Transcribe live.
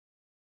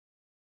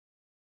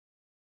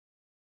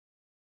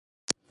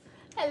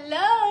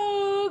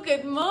Hello,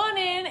 good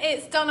morning.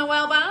 It's Donna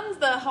Wellbands,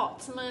 the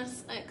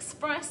Hotmas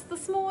Express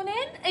this morning.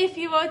 If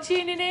you are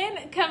tuning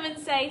in, come and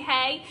say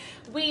hey.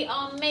 We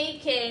are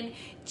making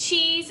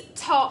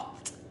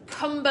cheese-topped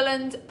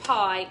Cumberland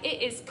pie.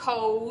 It is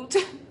cold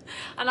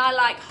and I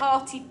like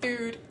hearty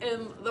food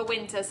in the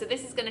winter, so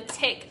this is going to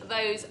tick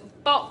those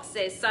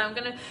boxes. So I'm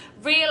going to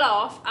reel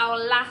off our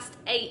last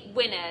 8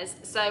 winners.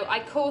 So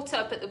I caught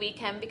up at the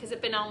weekend because I've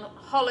been on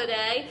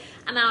holiday,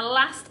 and our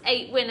last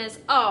 8 winners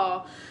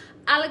are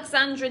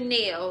Alexandra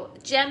Neal,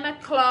 Gemma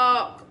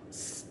Clark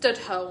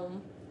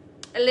Studholm,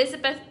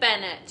 Elizabeth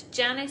Bennett,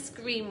 Janice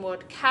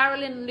Greenwood,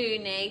 Carolyn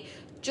Looney,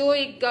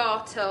 Joy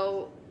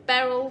Gartle,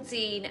 Beryl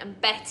Dean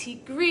and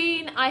Betty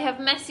Green. I have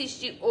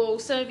messaged you all.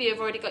 Some of you have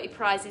already got your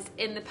prizes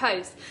in the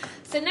post.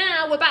 So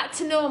now we're back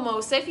to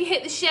normal. So if you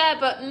hit the share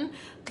button,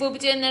 we'll be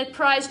doing the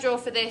prize draw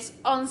for this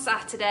on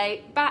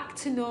Saturday. Back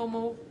to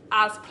normal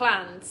as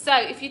planned. So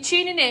if you're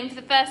tuning in for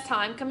the first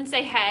time, come and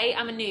say hey,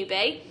 I'm a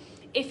newbie.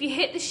 If you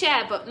hit the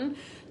share button,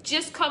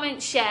 just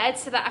comment shared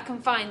so that I can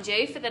find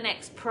you for the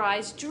next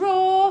prize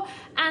draw.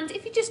 And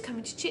if you're just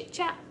coming to chit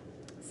chat,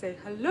 say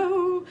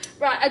hello.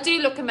 Right, I do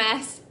look a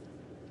mess.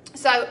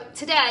 So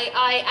today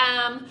I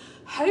am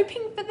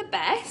hoping for the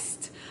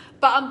best,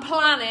 but I'm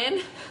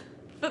planning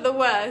for the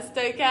worst,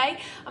 okay?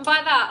 And by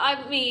that,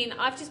 I mean,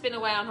 I've just been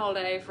away on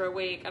holiday for a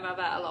week and I've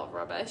ate a lot of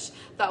rubbish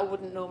that I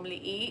wouldn't normally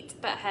eat.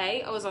 But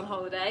hey, I was on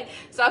holiday.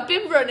 So I've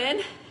been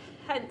running,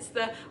 hence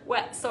the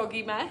wet,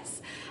 soggy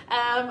mess.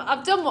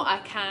 I've done what I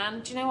can.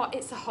 Do you know what?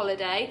 It's a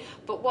holiday.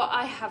 But what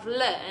I have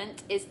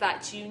learned is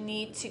that you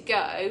need to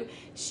go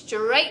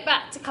straight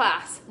back to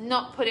class,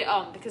 not put it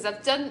on, because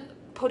I've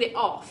put it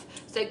off.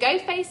 So go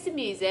face the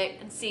music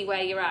and see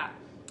where you're at.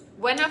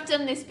 When I've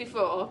done this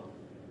before,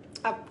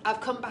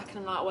 I've come back and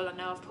I'm like, well, I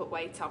know I've put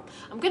weight on.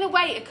 I'm going to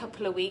wait a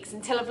couple of weeks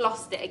until I've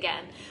lost it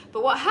again.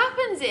 But what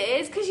happens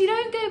is, because you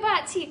don't go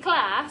back to your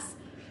class,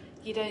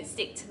 you don't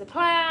stick to the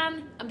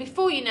plan, and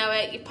before you know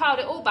it, you've piled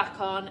it all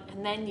back on,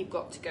 and then you've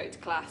got to go to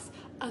class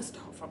and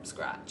start from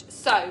scratch.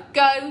 So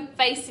go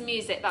face the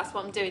music. That's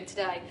what I'm doing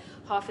today.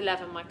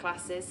 11:30 my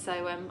classes, so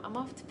I'm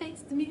off to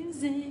face the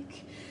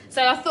music.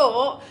 So I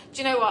thought,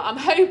 do you know what? I'm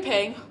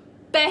hoping,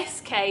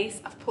 best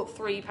case, I've put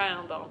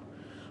 £3 on.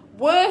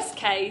 Worst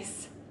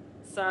case,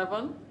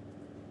 7.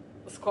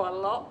 That's quite a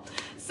lot.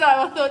 So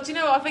I thought, do you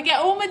know what? If I get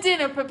all my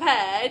dinner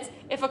prepared,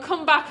 if I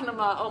come back and I'm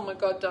like, oh my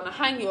God, Donna,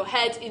 hang your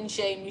head in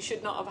shame. You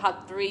should not have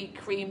had 3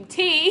 cream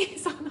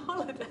teas on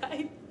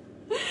holiday.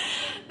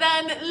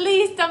 Then at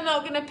least I'm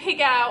not going to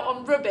pig out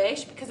on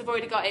rubbish because I've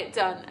already got it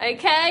done.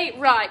 Okay?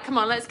 Right, come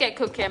on, let's get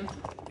cooking.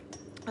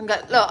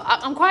 Look,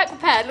 I'm quite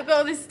prepared. Look at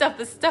all this stuff.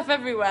 There's stuff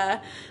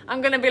everywhere.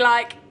 I'm going to be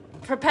like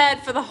prepared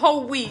for the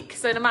whole week.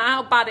 So no matter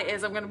how bad it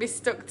is, I'm going to be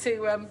stuck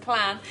to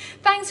plan.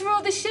 Thanks for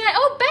all the share.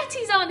 Oh,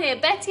 Betty's on here.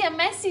 Betty, I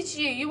messaged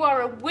you. You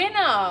are a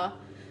winner.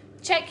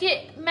 Check your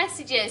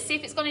messages. See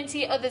if it's gone into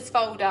your others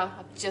folder.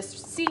 I've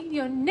just seen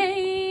your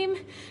name.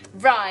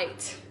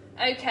 Right.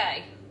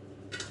 Okay.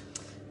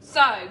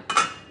 So,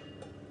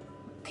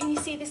 can you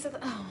see this other,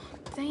 oh,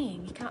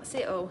 dang, you can't see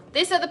it all.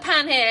 This other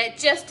pan here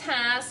just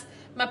has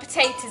my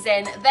potatoes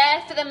in.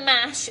 There for the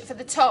mash, for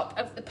the top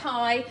of the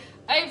pie.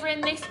 Over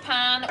in this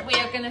pan, we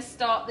are going to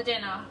start the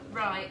dinner.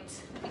 Right,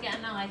 let me get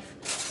a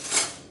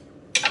knife.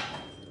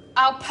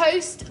 I'll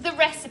post the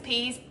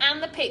recipes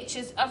and the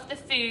pictures of the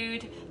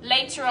food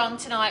later on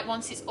tonight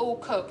once it's all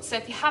cooked. So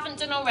if you haven't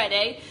done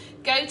already,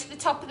 go to the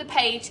top of the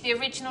page, the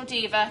original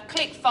Diva,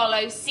 click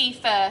follow, see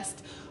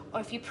first. Or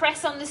if you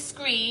press on the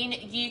screen,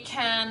 you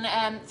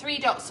can, 3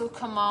 dots will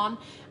come on,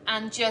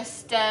 and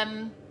just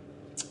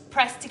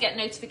press to get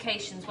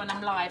notifications when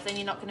I'm live, then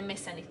you're not going to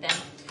miss anything.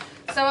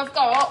 So I've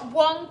got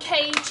 1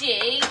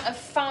 kg of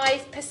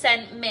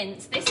 5%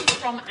 mince. This is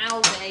from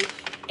Aldi.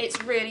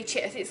 It's really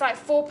cheap. It's like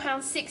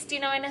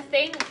 £4.69, I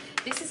think.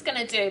 This is going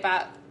to do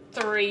about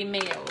 3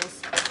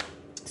 meals.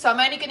 So I'm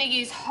only going to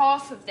use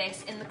half of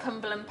this in the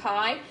Cumberland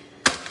pie.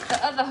 The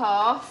other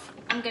half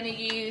I'm going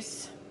to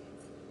use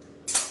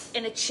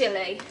in a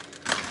chilli,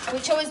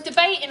 which I was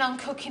debating on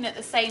cooking at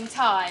the same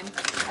time.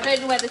 I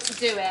don't know whether to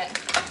do it.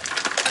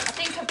 I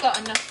think I've got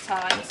enough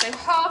time. So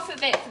half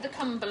of it for the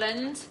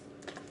Cumberland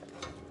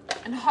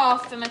and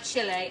half for my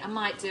chilli. I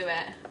might do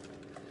it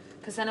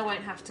because then I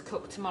won't have to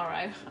cook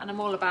tomorrow, and I'm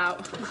all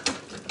about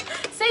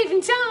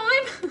saving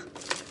time.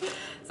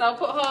 So I'll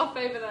put half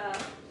over there.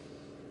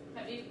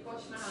 Let me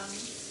wash my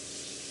hands.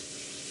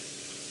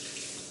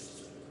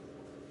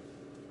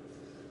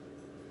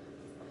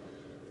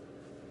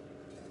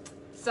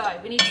 So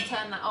we need to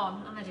turn that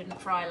on, and I didn't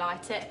fry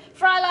light it.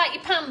 Fry light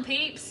your pan,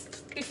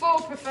 peeps, before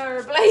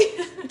preferably.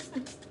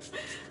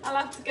 I'll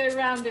have to go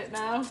around it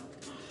now.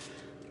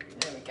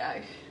 There we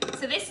go.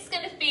 So this is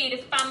going to feed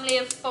a family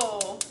of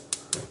 4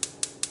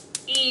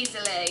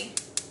 easily.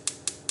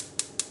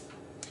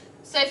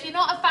 So if you're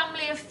not a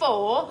family of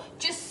 4,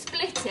 just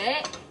split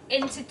it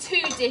into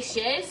 2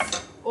 dishes,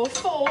 or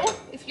 4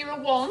 if you're a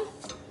 1,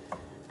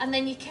 and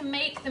then you can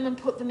make them and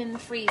put them in the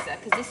freezer,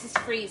 because this is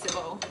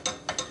freezable.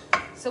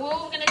 So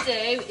all we're going to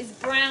do is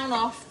brown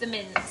off the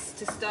mince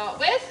to start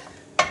with.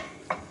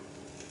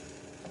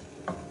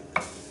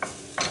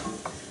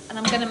 and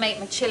I'm going to make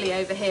my chilli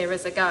over here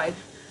as I go.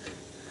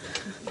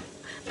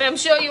 But I'm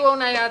sure you all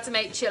know how to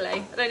make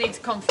chilli. I don't need to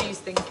confuse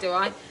things, do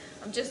I?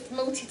 I'm just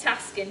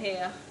multitasking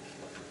here.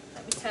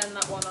 Let me turn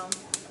that one on.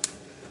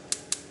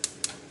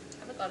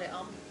 Have I got it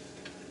on?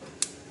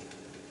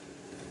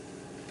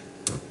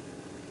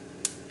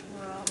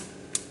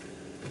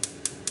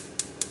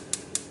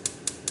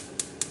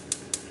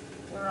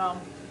 We're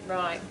on.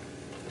 Right.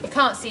 You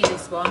can't see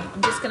this one.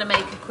 I'm just going to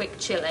make a quick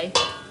chilli.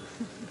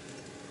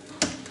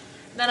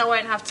 Then I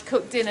won't have to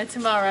cook dinner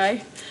tomorrow.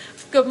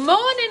 Good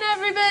morning,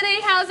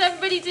 everybody. How's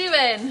everybody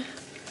doing?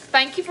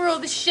 Thank you for all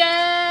the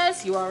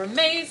shares. You are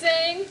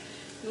amazing.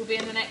 You'll be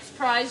in the next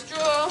prize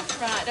draw.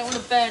 Right, I don't want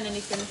to burn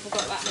anything if I've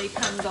got that many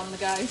pans on the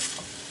go.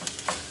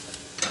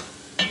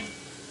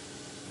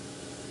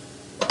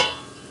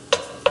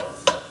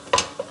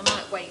 I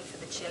might wait for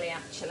the chilli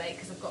actually,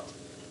 because I've got to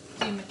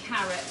do my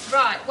carrots.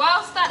 Right,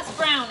 whilst that's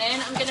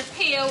browning, I'm going to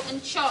peel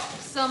and chop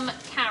some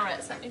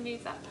carrots. Let me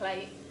move that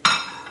plate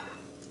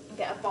and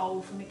get a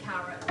bowl for my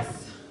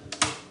carrots.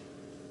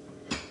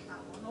 That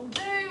one will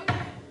do.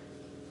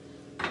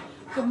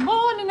 Good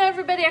morning,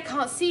 everybody. I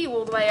can't see you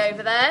all the way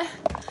over there.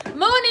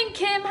 Morning,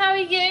 Kim. How are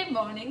you?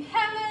 Morning,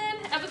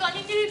 Helen. Have we got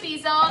any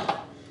newbies on?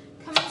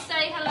 Come and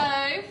say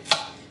hello.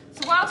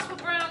 So whilst we're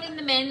browning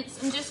the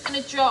mince, I'm just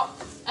going to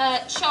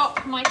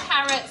chop my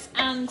carrots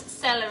and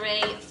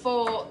celery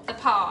for the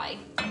pie.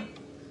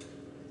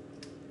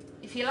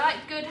 If you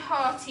like good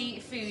hearty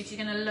food,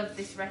 you're going to love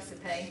this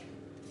recipe.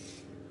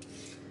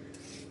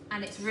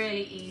 And it's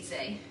really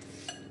easy.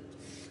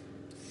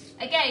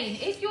 Again,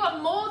 if you are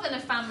more than a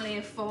family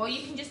of 4,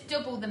 you can just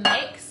double the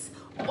mix,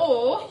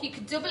 or you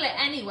could double it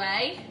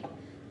anyway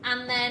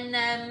and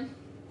then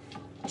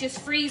just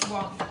freeze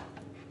one.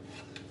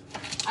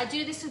 I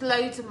do this with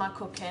loads of my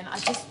cooking. I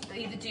just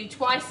either do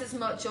twice as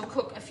much or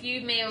cook a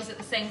few meals at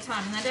the same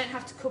time, and I don't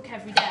have to cook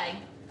every day.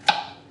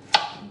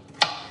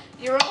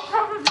 You're all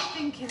probably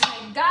thinking,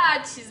 my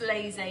God, she's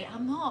lazy.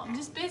 I'm not, I'm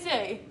just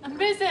busy. I'm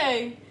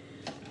busy.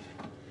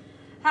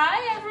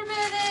 Hi,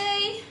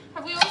 everybody.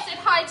 Have we all said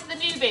hi to the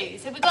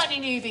newbies? Have we got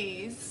any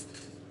newbies?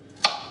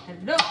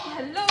 Hello,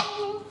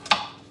 hello.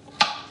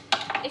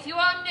 If you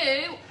are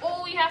new,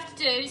 all you have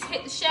to do is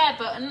hit the share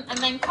button and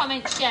then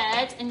comment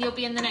shared, and you'll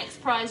be in the next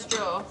prize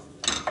draw.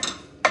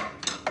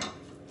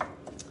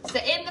 So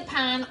in the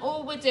pan,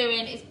 all we're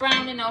doing is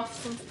browning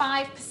off some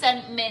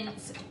 5%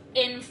 mince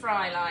in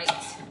fry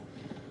light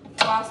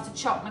whilst I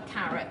chop my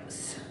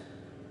carrots.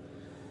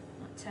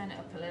 I'll turn it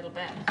up a little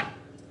bit.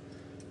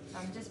 So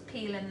I'm just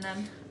peeling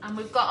them, and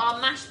we've got our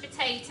mashed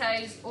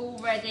potatoes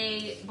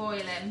already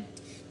boiling,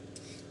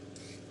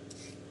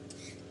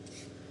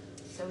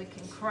 so we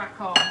can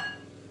crack on.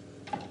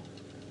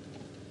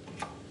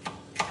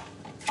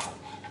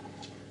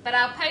 But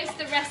I'll post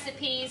the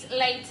recipes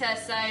later,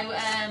 so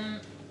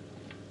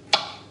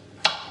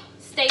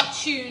stay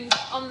tuned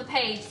on the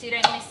page so you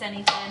don't miss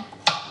anything.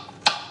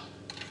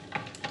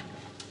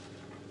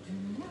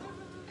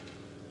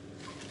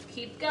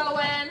 Keep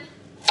going.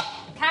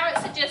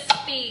 Carrots are just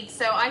speed,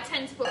 so I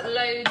tend to put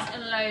loads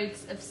and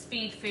loads of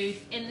speed food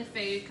in the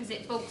food because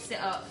it bulks it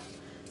up.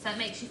 So it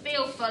makes you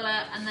feel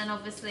fuller, and then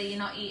obviously you're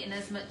not eating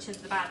as much of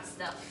the bad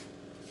stuff.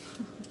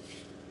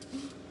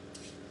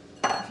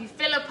 If you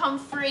fill up on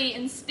free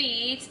and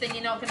speed, then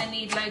you're not going to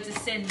need loads of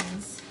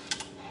sins.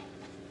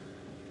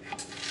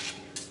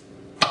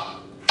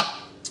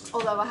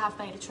 Although I have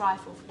made a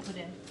trifle for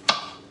pudding.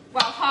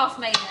 Well, I've half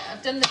made it.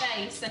 I've done the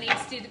base. I need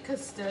to do the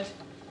custard,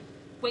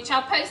 which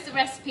I'll post the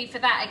recipe for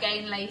that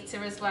again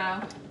later as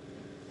well.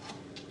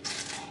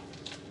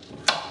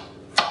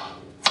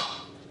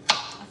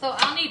 I thought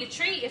I'll need a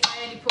treat if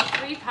I only put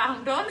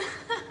 £3 on.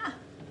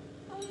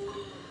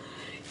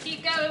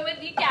 Keep going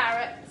with your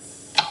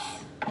carrots.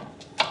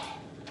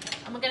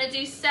 And we're going to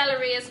do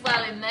celery as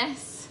well in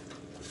this.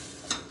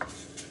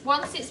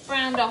 Once it's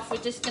browned off, we're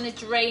just going to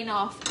drain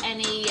off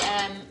any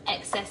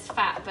excess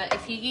fat. But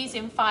if you're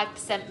using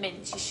 5%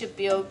 mince, you should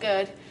be all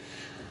good.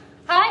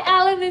 Hi,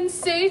 Alan and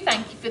Sue.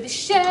 Thank you for the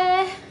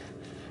share.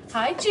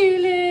 Hi,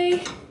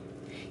 Julie.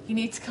 You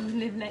need to come and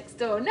live next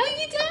door. No,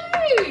 you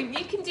don't.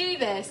 You can do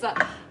this. Like,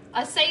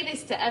 I say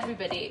this to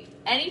everybody.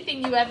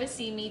 Anything you ever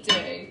see me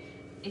do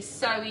is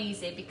so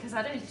easy because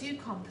I don't do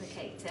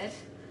complicated.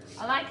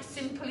 I like a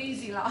simple,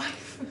 easy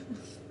life.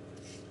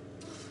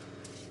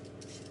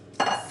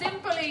 A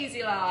simple,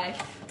 easy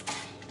life.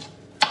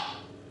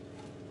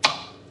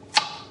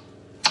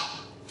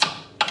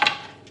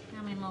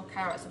 How many more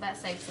carrots? I better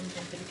save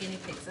something for the guinea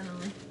pigs,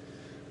 anyway.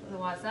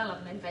 Otherwise they'll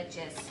have no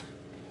veggies.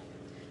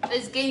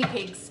 Those guinea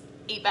pigs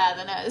eat better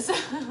than us.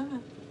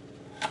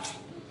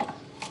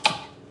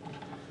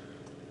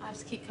 I have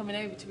to keep coming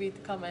over to read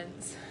the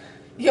comments.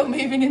 You're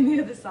moving in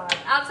the other side.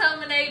 I'll tell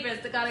my neighbours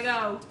they gotta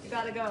go. You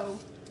gotta go.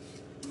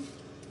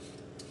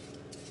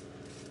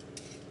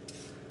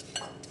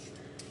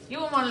 You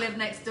wouldn't want to live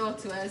next door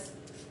to us.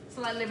 It's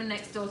like living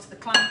next door to the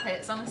clam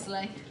pits,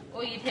 honestly.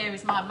 All you'd hear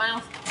is my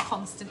mouth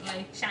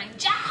constantly shouting,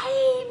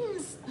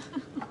 James!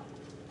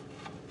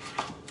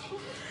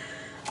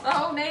 The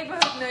whole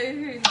neighbourhood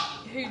know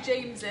who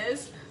James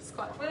is. It's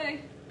quite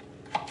funny.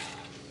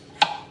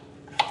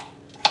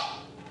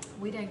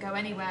 We don't go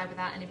anywhere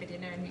without anybody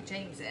knowing who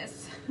James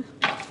is.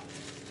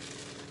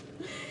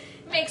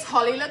 Makes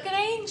Holly look an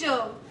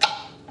angel.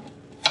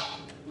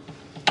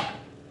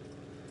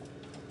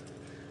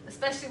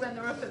 Especially when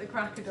they're up at the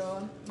crack of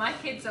dawn. My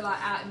kids are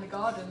like out in the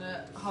garden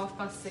at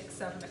 6:30,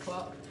 7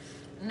 o'clock.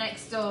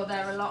 Next door,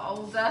 they're a lot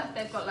older.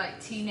 They've got like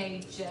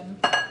teenage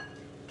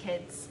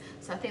kids.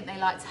 So I think they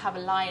like to have a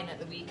lion at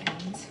the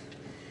weekend.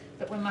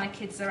 But when my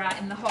kids are out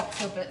in the hot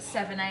tub at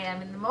 7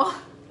 a.m. in the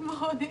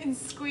morning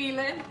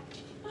squealing,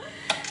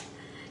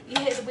 you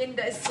hear the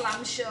windows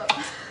slam shut.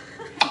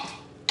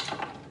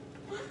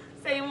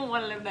 So you wouldn't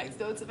want to live next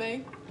door to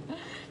me.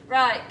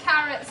 Right,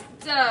 carrots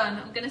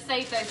done. I'm going to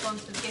save those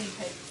ones for the guinea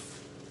pigs.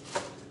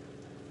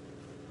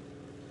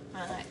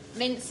 Right,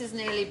 mince is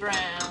nearly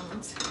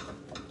browned.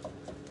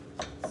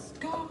 Let's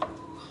go.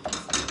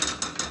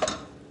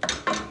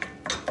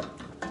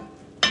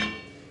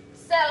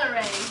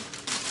 Celery.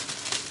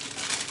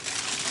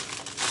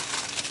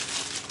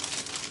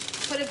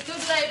 Put a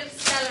good load of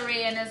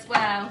celery in as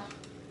well,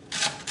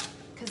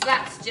 because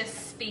that's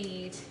just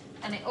speed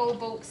and it all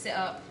bulks it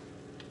up.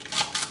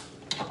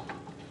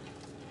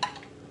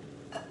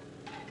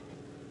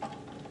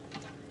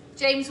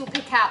 James will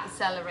pick out the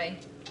celery.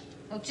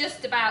 He'll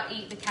just about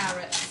eat the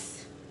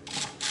carrots.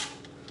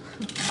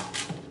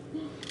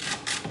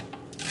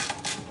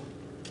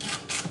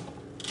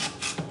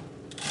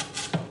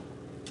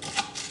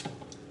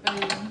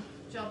 Boom.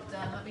 Job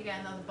done. Let me get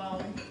another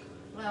bowl.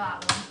 Look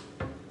at that one.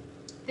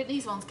 I think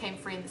these ones came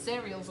free in the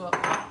cereals up.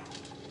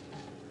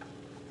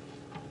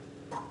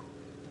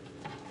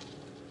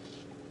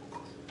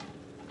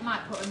 I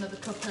might put another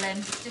couple in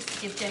just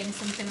to give James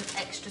something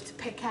extra to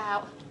pick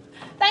out.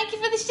 Thank you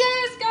for the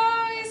shares,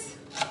 guys.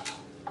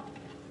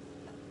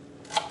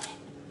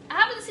 I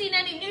haven't seen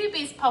any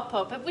newbies pop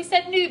up. Have we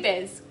said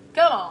newbies?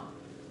 Come on.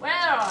 Where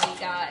are you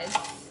guys?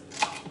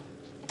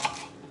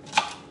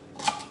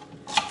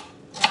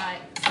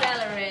 Right,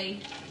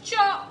 celery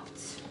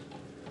chopped.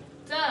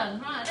 Done.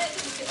 Right, I don't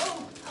think we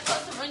oh, I've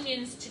got some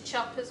onions to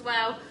chop as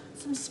well.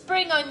 Some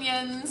spring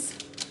onions.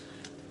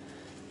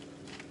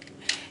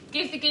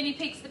 Give the guinea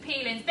pigs the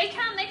peelings. They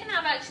can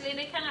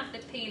have the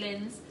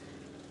peelings.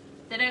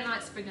 They don't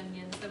like spring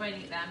onions, they won't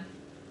eat them.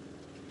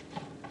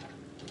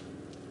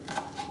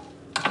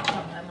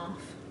 Chop them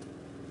off.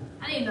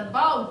 I need another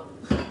bowl.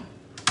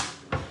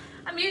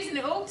 I'm using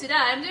it all today,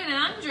 I'm doing an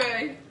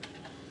Andrew.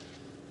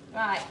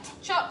 Right,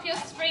 chop your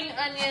spring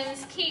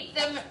onions, keep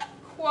them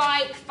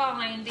quite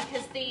fine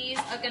because these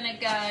are going to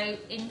go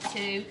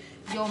into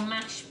your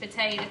mashed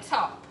potato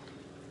top.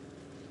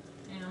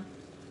 You know,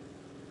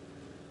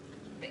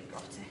 a bit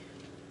grotty.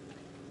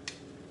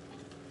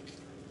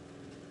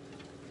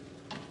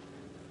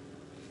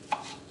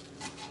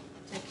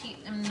 So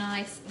keep them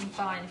nice and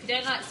fine. If you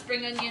don't like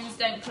spring onions,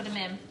 don't put them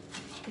in.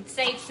 You could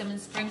save some and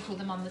sprinkle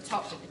them on the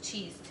top with the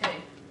cheese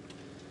too.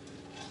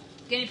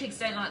 Guinea pigs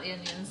don't like the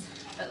onions,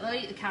 but they'll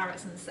eat the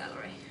carrots and the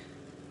celery.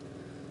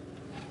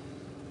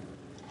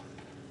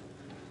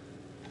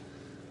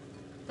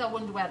 They'll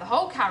wonder where the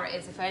whole carrot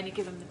is if I only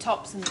give them the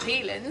tops and the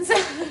peelings.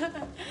 Mel's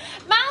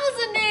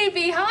a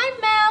newbie. Hi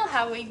Mel,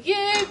 how are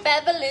you?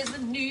 Bevel is a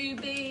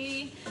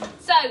newbie.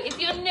 So if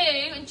you're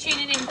new and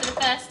tuning in for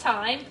the first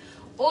time,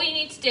 all you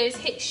need to do is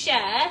hit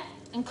share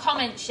and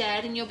comment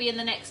shared and you'll be in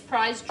the next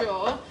prize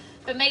draw.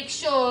 But make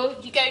sure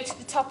you go to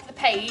the top of the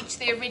page,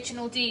 the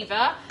original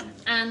Diva,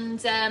 and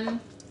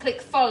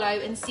click follow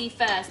and see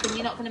first, then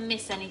you're not going to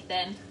miss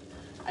anything.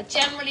 I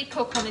generally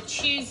cook on a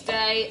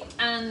Tuesday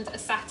and a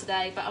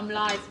Saturday, but I'm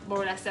live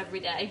more or less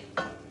every day.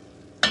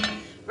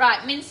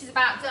 Right, mince is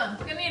about done.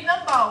 Give me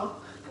another bowl.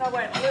 No, I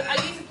won't.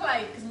 I'll use a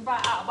plate because I'm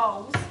about out of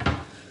bowls.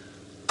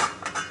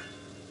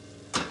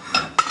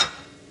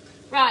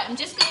 Right, I'm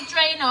just going to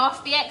drain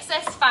off the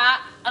excess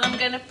fat and I'm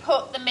going to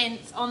put the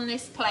mince on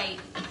this plate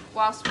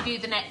whilst we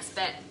do the next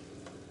bit.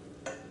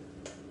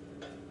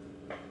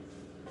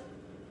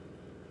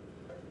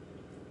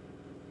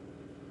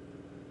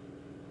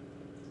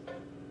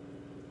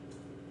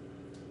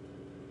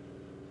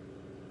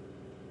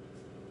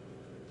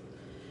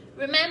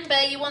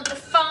 Remember, you want the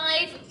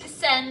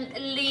 5%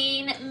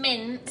 lean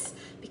mince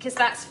because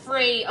that's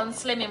free on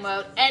Slimming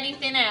World.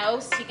 Anything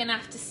else, you're going to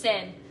have to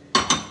sin.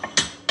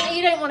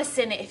 You don't want to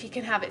sin it if you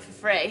can have it for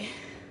free.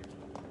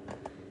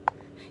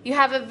 You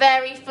have a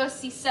very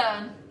fussy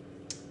son.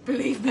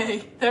 Believe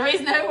me, there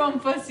is no one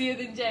fussier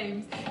than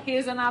James. He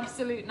is an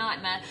absolute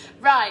nightmare.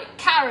 Right,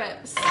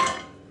 carrots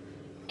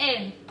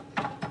in.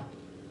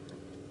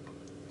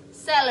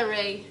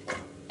 Celery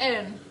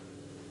in.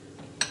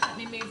 Let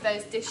me move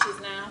those dishes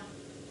now.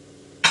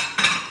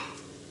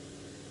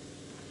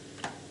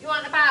 You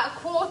want about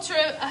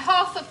a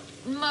half a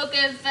mug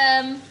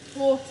of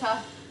water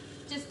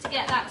just to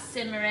get that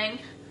simmering.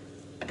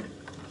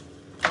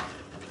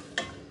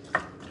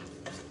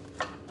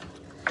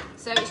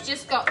 So it's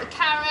just got the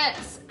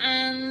carrots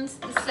and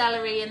the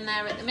celery in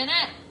there at the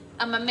minute,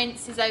 and my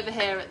mince is over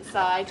here at the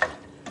side.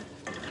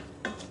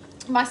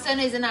 My son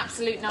is an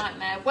absolute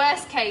nightmare.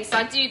 Worst case,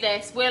 I do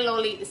this, we'll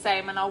all eat the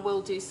same, and I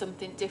will do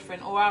something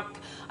different. Or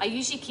I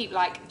usually keep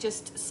like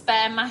just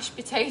spare mashed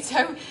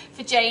potato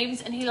for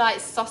James, and he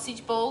likes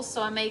sausage balls,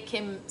 so I make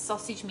him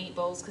sausage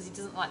meatballs because he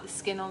doesn't like the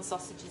skin on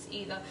sausages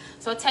either.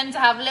 So I tend to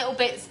have little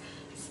bits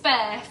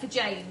spare for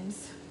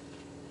James.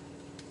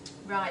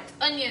 Right,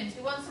 onions.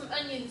 We want some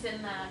onions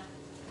in there.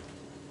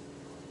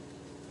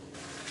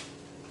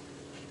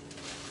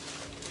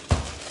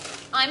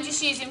 I'm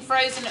just using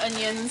frozen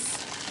onions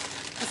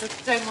because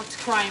I don't want to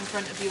cry in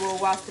front of you all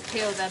whilst I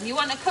peel them. You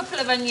want a couple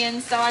of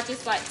onions, so I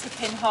just like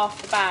to in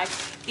half the bag.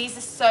 These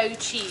are so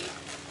cheap.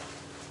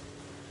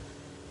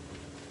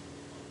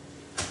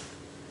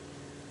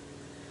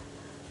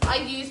 I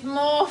use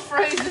more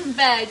frozen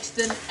veg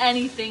than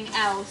anything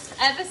else.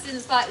 Ever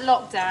since like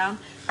lockdown,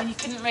 when you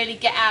couldn't really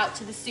get out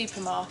to the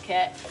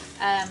supermarket,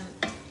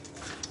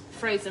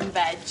 frozen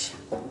veg,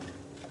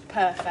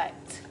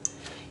 perfect.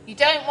 You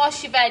don't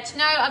wash your veg.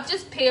 No, I've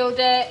just peeled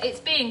it.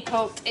 It's being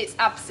cooked. It's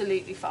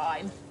absolutely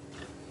fine.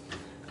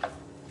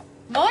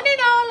 Morning,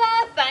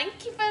 Ola.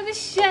 Thank you for the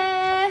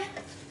share.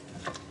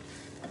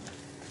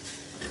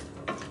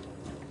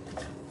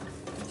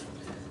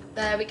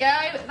 There we go.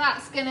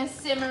 That's going to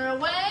simmer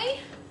away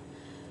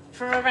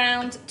for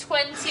around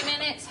 20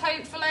 minutes,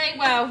 hopefully.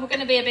 Well, we're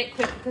going to be a bit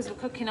quicker because we're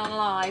cooking on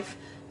live.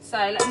 So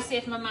let me see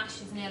if my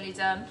mash is nearly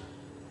done.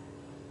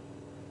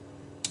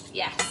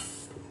 Yes.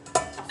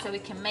 So we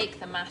can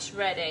make the mash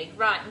ready.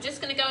 Right, I'm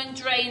just going to go and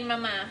drain my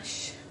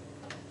mash.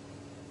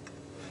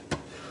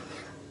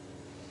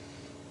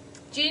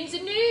 June's a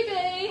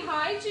newbie.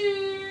 Hi,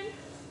 June.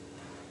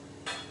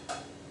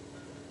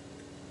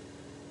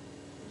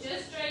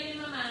 Just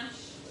draining my mash.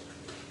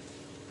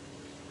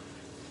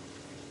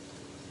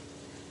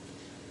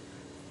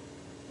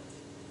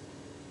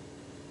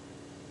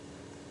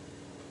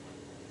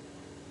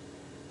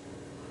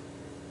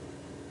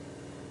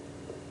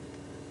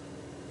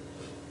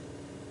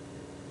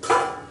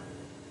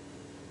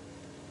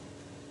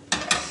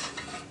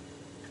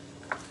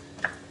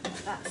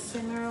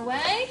 Simmer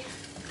away.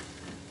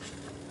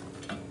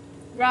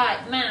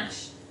 Right,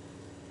 mash.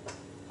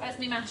 Where's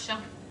my masher?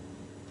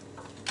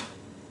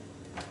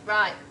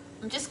 Right,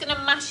 I'm just going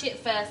to mash it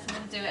first. I'm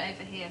going to do it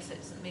over here so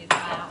it doesn't move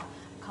out.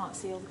 I can't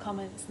see all the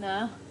comments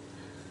now.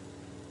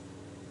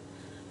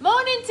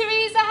 Morning,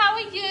 Teresa, how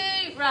are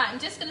you? Right, I'm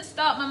just going to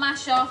start my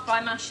mash off by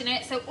mashing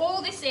it. So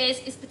all this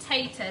is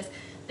potatoes.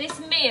 This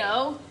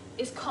meal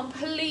is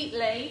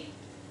completely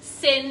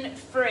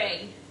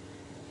sin-free,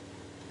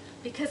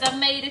 because I've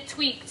made a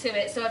tweak to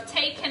it. So I've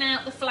taken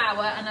out the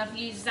flour and I've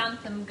used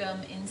xantham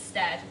gum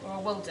instead, or I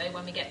will do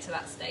when we get to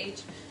that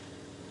stage.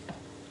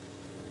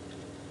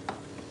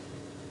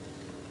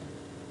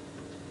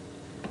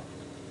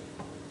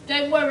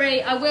 Don't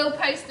worry, I will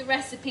post the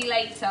recipe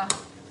later.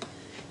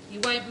 You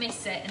won't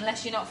miss it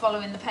unless you're not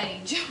following the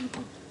page.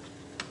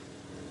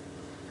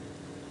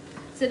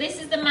 So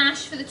this is the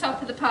mash for the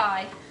top of the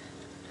pie.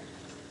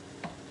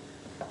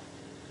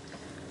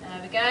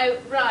 There we go.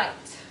 Right.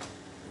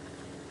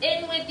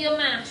 In with your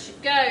mash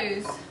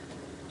goes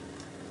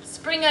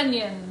spring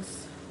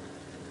onions,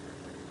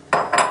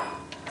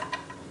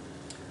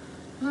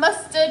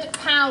 mustard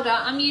powder.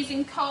 I'm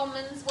using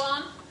Coleman's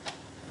one.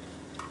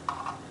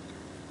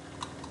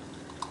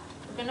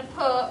 We're going to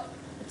put a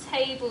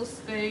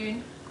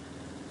tablespoon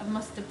of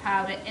mustard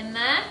powder in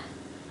there.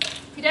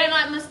 If you don't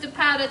like mustard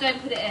powder,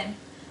 don't put it in,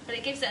 but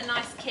it gives it a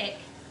nice kick.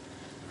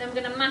 Then we're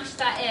going to mash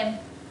that in.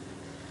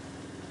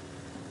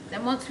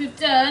 Then once we've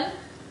done,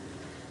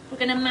 we're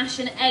going to mash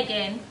an egg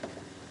in,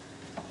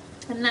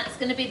 and that's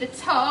going to be the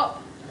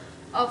top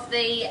of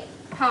the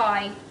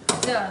pie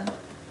done.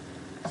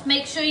 Just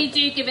make sure you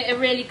do give it a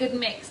really good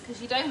mix,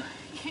 because you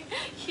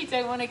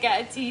don't want to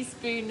get a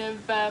teaspoon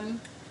of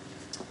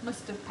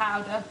mustard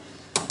powder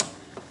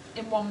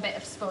in one bit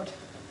of spud.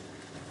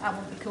 That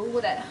wouldn't be cool,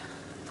 would it?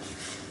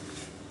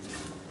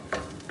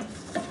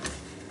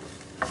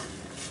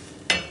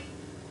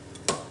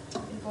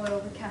 Boil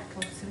the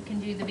kettle so we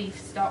can do the beef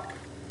stock.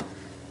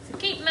 So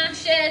keep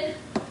mashing.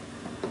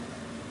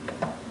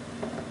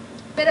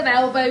 Bit of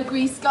elbow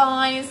grease,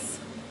 guys.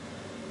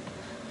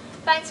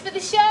 Thanks for the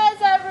shares,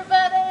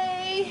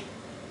 everybody.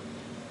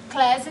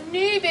 Claire's a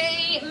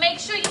newbie. Make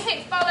sure you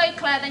hit follow,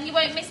 Claire, then you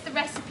won't miss the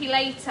recipe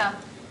later.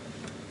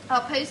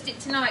 I'll post it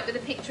tonight with a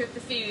picture of the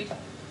food.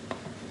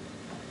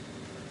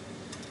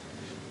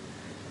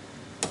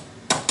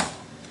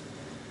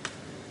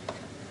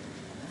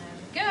 There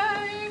we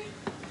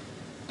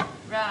go.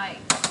 Right.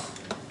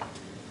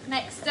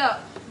 Next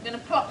up, I'm going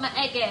to plop my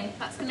egg in.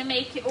 That's going to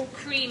make it all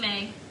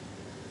creamy.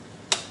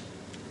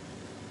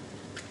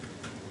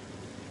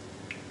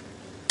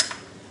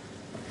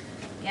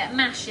 Yeah,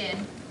 mash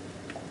in.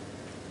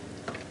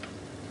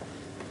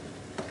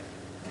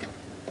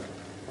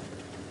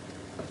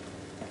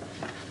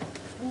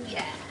 Oh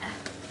yeah.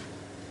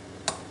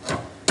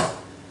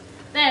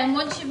 Then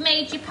once you've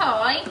made your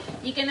pie,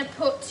 you're going to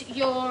put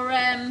your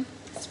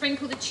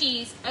sprinkle the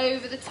cheese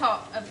over the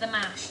top of the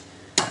mash.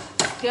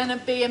 It's going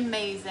to be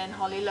amazing.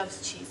 Holly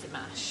loves cheesy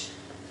mash.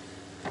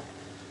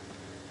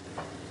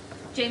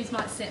 James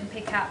might sit and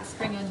pick out the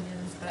spring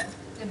onions, but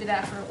he'll be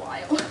there for a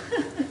while.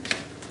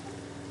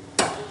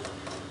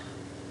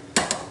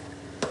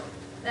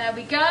 There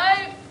we go.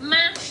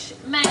 Mash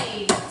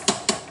made.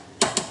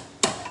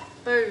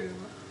 Boom.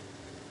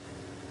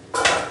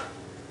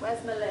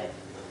 Where's my lid?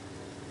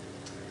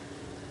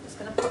 Just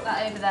going to put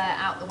that over there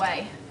out the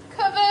way.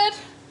 Covered.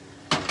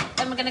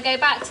 Then we're going to go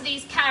back to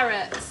these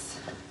carrots.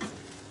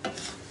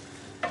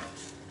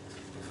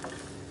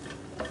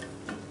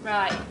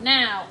 Right,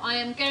 now I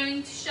am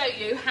going to show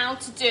you how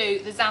to do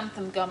the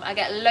xanthan gum. I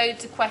get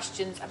loads of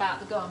questions about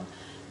the gum.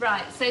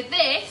 Right, so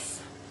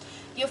this,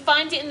 you'll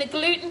find it in the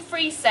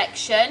gluten-free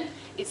section.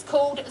 It's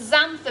called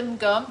xantham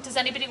gum. Does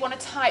anybody want to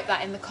type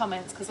that in the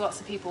comments? Because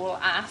lots of people will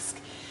ask.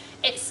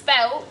 It's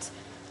spelt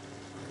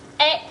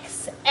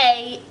Xanthan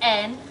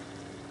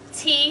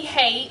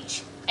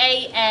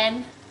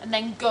and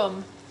then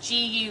gum,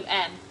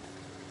 G-U-M.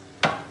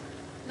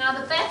 Now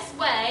the best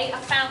way I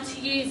found to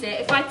use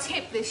it, if I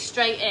tip this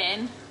straight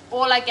in,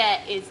 all I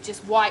get is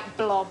just white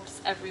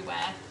blobs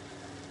everywhere.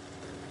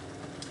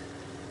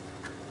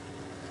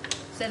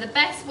 So the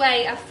best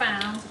way I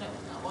found, I don't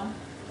want that one.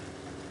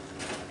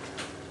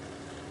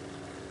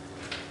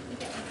 Let me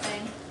get my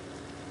thing.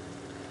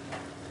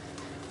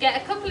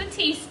 Get a couple of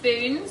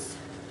teaspoons.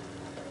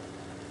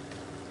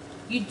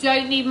 You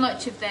don't need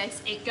much of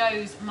this, it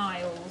goes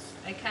miles,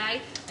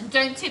 okay? And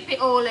don't tip it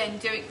all in,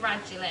 do it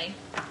gradually.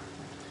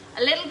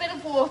 A little bit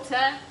of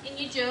water in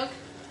your jug.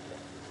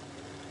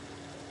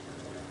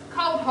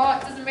 Cold,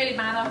 hot, doesn't really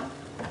matter.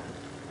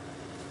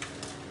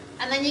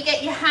 And then you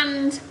get your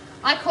hand,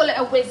 I call it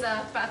a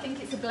whizzer, but I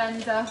think it's a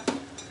blender.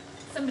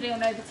 Somebody will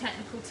know the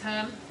technical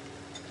term.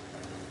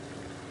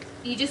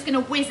 You're just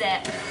gonna whiz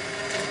it.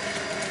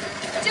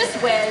 Just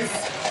whiz.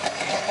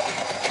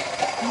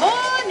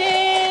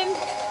 Morning!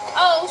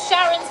 Oh,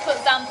 Sharon's put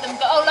xanthan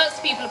gum. Oh, lots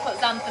of people have put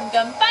xanthan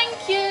gum.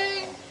 Thank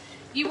you!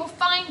 You will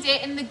find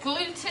it in the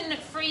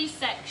gluten-free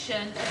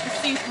section of the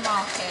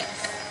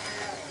supermarkets.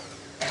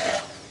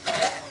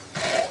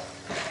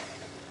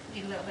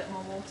 Need a little bit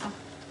more water.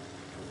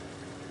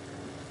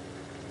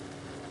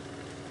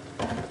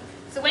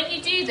 So when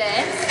you do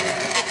this,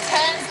 it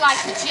turns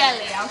like a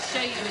jelly. I'll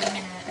show you in a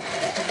minute.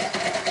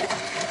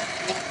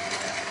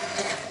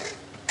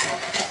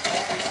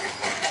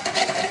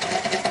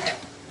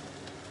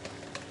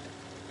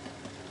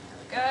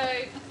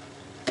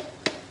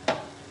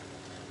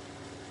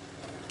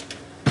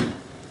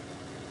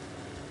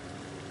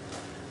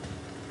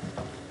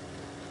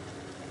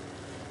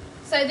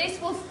 So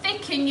this will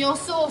thicken your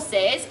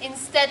sauces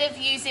instead of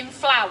using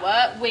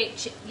flour,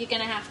 which you're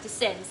going to have to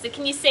sieve. So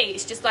can you see,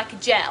 it's just like a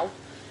gel.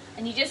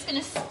 And you're just going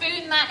to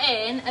spoon that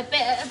in a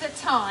bit at a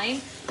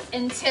time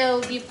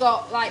until you've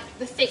got like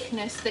the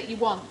thickness that you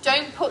want.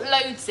 Don't put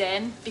loads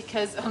in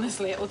because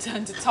honestly it will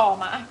turn to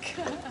tarmac.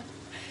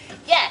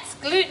 Yes,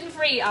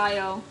 gluten-free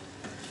aisle.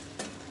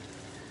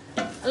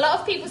 A lot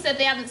of people said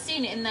they haven't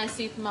seen it in their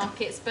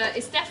supermarkets, but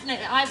it's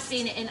definitely, I've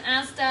seen it in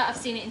Asda, I've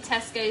seen it in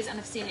Tesco's, and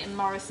I've seen it in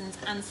Morrison's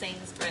and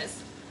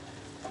Sainsbury's.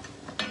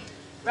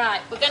 Right,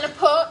 we're going to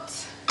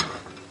put,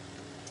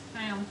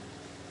 hang on,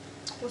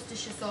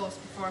 Worcestershire sauce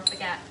before I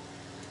forget.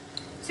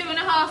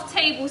 2.5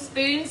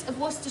 tablespoons of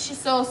Worcestershire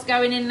sauce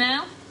going in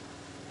now.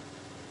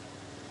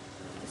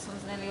 This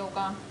one's nearly all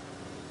gone.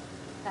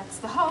 That's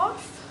the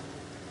half.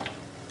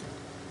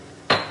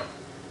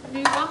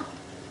 New one.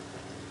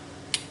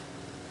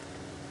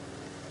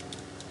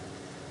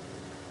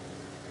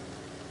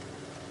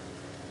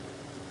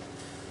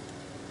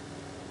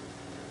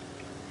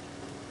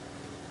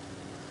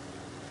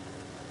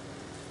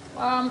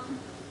 One,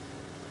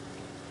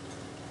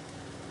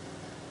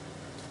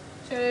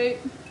 two.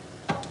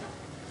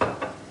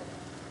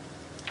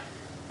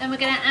 Then we're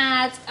going to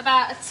add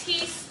about a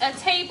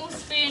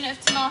tablespoon of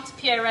tomato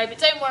puree, but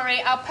don't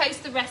worry, I'll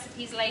post the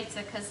recipes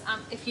later because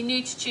if you're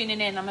new to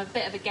tuning in, I'm a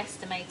bit of a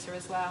guesstimator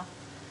as well.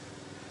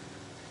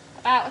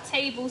 About a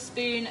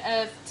tablespoon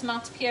of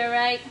tomato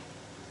puree.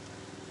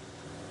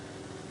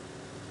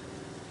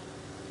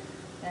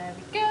 There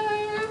we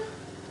go.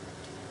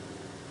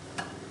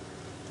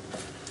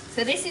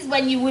 So this is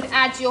when you would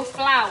add your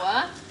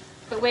flour,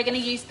 but we're going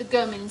to use the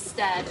gum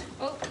instead.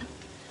 Oh,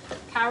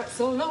 carrots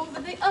all over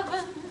the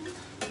oven.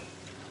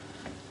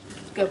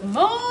 Good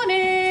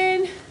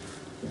morning.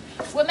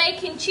 We're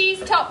making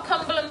cheese top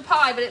Cumberland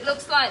pie, but it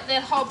looks like the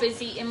hob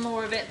is eating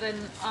more of it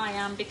than I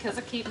am because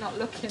I keep not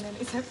looking and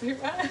it's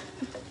everywhere.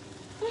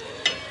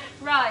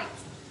 Right,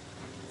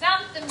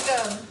 xanthan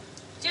gum.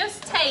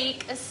 Just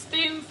take a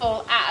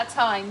spoonful at a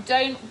time.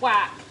 Don't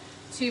whack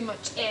too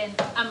much in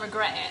and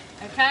regret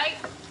it, okay?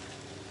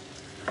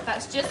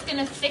 That's just going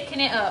to thicken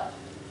it up.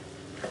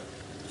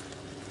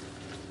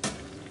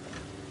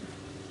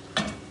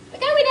 They're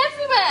going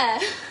everywhere.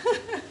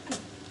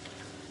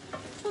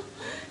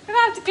 I'm going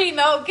to have to clean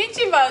the whole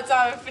kitchen by the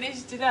time I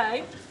finish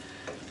today.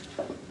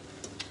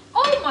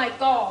 Oh my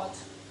God.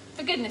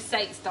 For goodness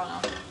sakes,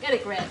 Donna, get a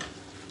grip.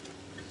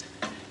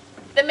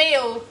 The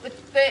meal, the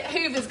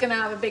Hoover's going to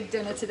have a big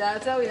dinner today, I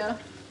tell you.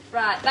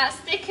 Right, that's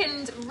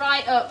thickened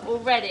right up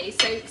already.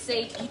 So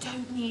see, you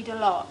don't need a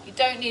lot. You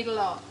don't need a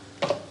lot.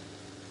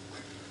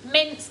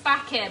 Mince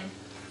back in.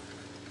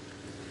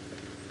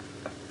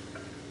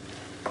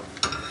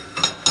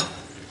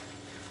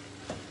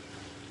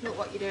 Look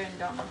what you're doing,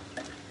 Donna.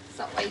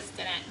 Stop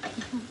wasting it.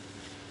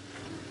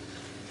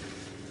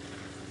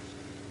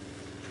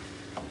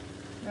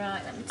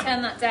 Right, let me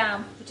turn that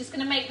down. We're just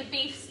going to make the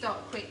beef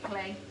stock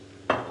quickly.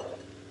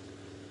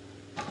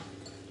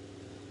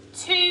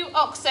 2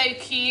 OXO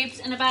cubes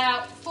and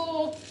about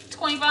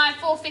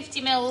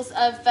 450 mils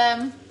of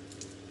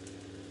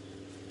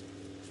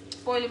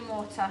boiling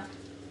water.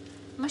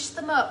 Mush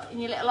them up in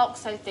your little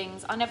OXO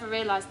things. I never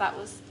realised that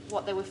was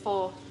what they were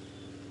for.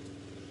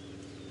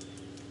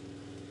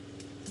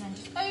 And then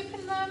just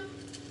open them.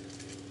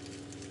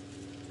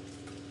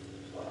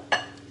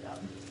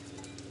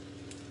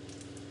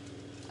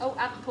 Oh,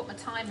 I haven't put my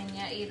thyme in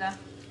yet either.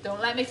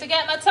 Don't let me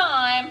forget my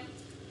thyme.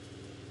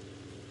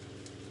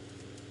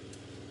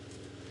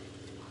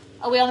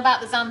 Are we on about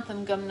the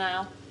xantham gum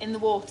now? In the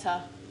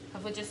water?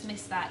 Have we just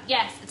missed that?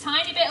 Yes, a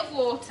tiny bit of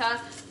water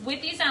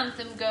with your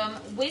xantham gum.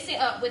 Whiz it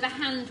up with a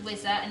hand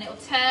whizzer and it'll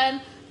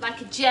turn like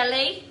a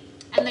jelly.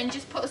 And then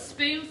just put a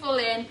spoonful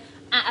in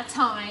at a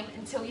time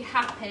until you're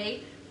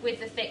happy with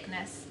the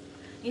thickness.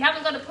 You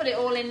haven't got to put it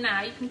all in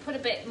now. You can put a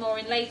bit more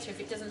in later if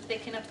it doesn't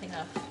thicken up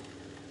enough.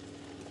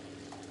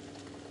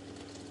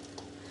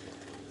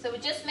 So we're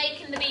just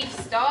making the beef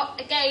stock.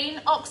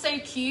 Again, OXO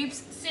cubes,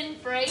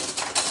 sin-free.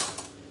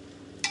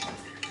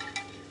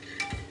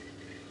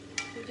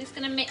 We're just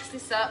going to mix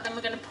this up, then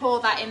we're going to pour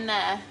that in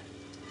there.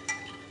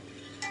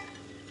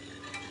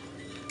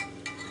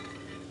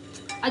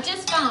 I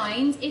just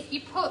find if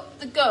you put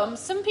the gum,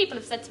 some people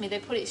have said to me they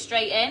put it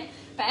straight in,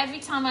 but every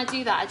time I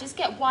do that, I just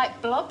get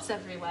white blobs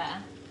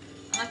everywhere.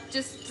 And it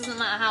just doesn't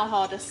matter how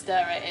hard I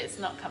stir it, it's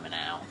not coming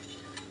out.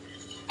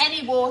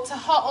 Any water,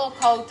 hot or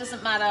cold,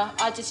 doesn't matter.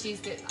 I just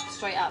used it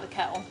straight out of the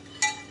kettle.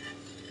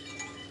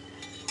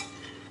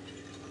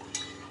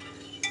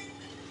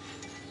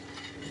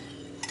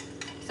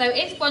 So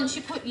if once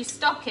you put your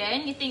stock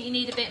in, you think you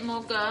need a bit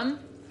more gum,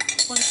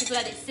 once you've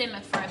let it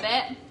simmer for a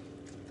bit,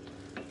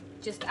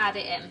 just add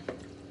it in.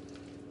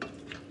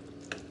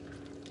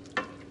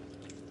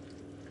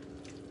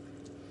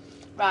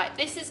 Right,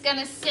 this is going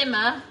to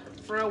simmer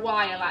for a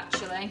while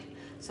actually.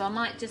 So I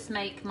might just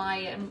make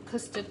my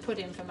custard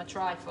pudding for my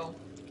trifle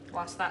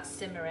whilst that's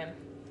simmering.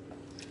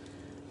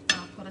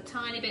 I'll put a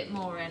tiny bit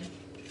more in.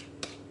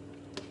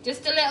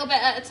 Just a little bit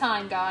at a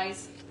time,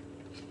 guys.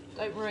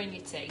 Don't ruin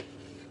your tea.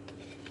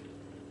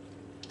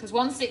 Because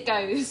once it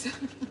goes,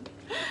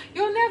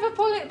 you'll never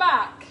pull it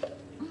back.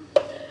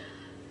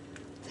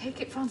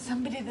 Take it from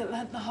somebody that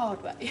learnt the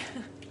hard way.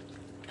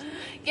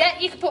 Yeah,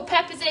 you can put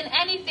peppers in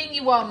anything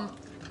you want.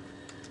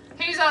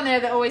 Who's on here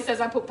that always says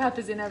I put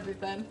peppers in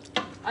everything?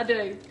 I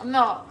do. I'm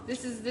not.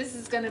 This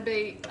is going to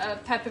be a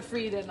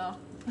pepper-free dinner.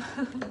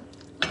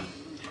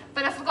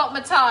 But I forgot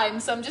my thyme,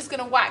 so I'm just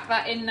going to whack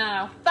that in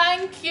now.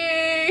 Thank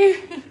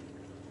you.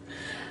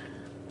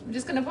 I'm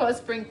just going to put a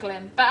sprinkle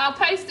in. But I'll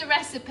post the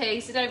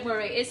recipe, so don't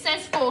worry. It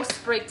says 4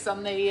 sprigs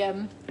on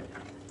the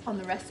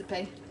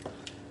recipe.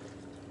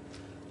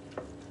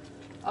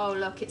 Oh,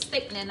 look, it's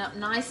thickening up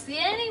nicely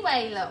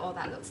anyway. Look, oh,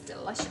 that looks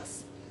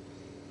delicious.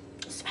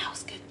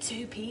 Smells good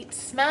too, peeps.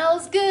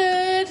 Smells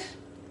good.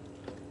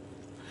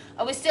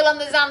 Are we still on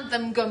the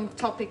xantham gum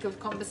topic of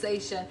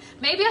conversation?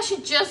 Maybe I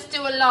should just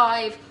do a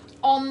live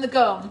on the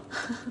gum.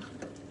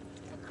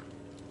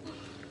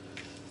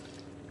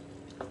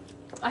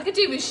 I could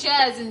do with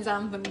shares in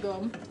xantham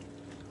gum.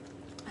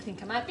 I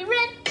think I might be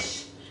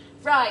rich.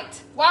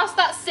 Right, whilst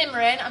that's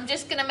simmering, I'm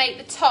just going to make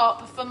the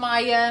top for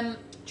my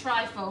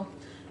trifle.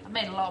 I've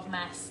made a lot of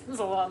mess. There's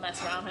a lot of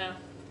mess around here.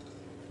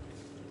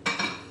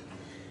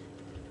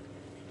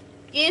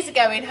 Years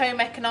ago in home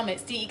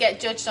economics, didn't you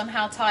get judged on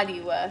how tidy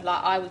you were?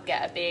 Like I would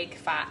get a big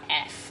fat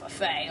F, a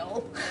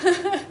fail.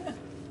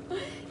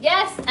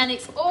 Yes, and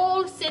it's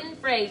all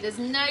sin-free. There's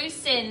no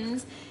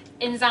sins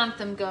in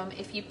xantham gum.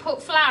 If you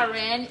put flour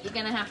in, you're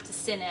going to have to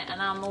sin it.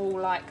 And I'm all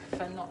like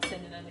for not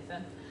sinning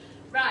anything.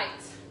 Right,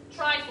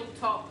 trifle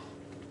top.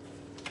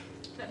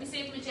 Let me see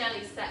if my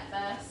jelly's set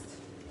first.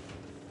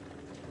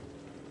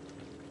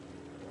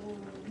 Ooh.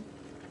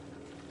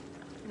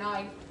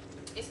 No.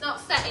 It's not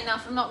set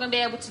enough, I'm not going to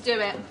be able to do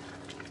it.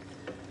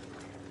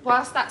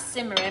 Whilst that's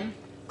simmering,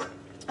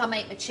 I'll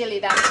make my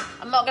chilli then.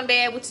 I'm not going to be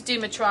able to do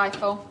my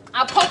trifle.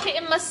 I'll pop it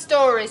in my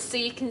stories so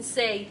you can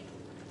see.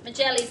 My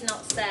jelly's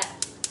not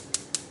set.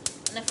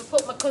 And if I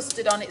put my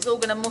custard on, it's all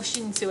going to mush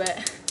into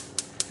it.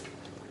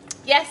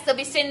 Yes, there'll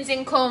be sins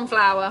in corn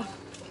flour.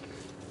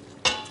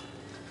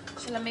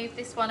 Shall I move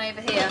this one over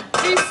here?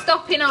 Who's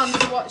stopping on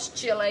to watch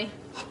chilli?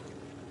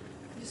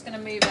 I'm just going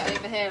to move it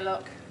over here,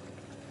 look.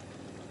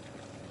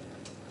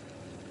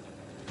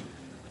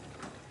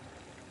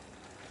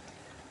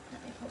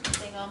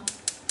 On.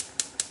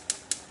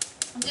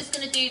 I'm just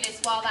going to do this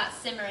while that's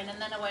simmering and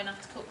then I won't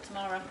have to cook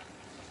tomorrow.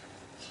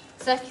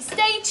 So if you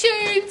stay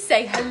tuned,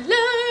 say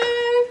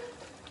hello.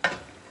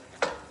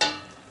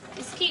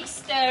 This keeps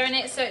stirring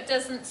it so it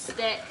doesn't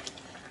stick.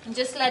 And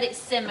just let it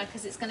simmer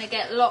because it's going to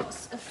get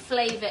lots of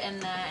flavour in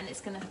there and it's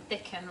going to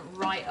thicken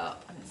right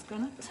up and it's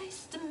going to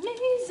taste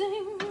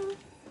amazing.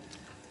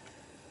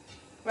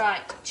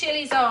 Right,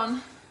 chili's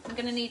on. I'm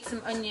going to need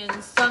some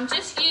onions. So I'm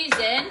just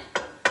using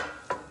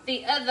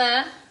the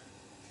other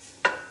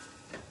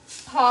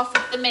half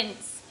of the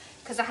mince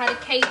because I had a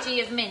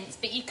kg of mince,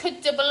 but you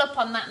could double up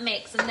on that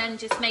mix and then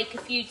just make a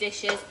few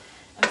dishes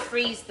and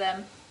freeze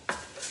them.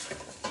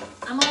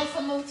 I'm all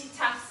for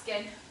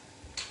multitasking.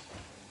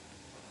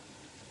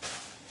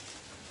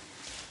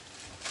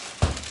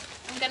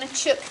 I'm going to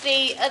chuck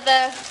the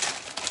other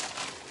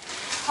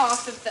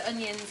half of the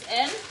onions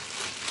in.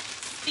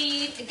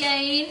 Speed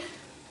again.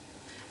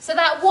 So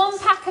that 1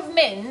 pack of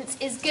mince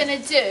is going to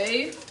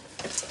do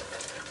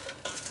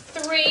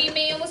 3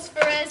 meals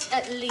for us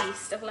at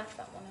least. I've left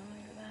that one over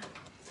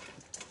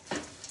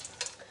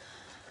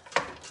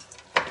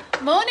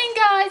there. Morning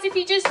guys, if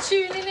you're just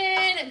tuning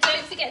in,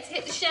 don't forget to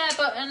hit the share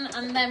button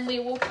and then we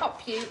will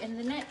pop you in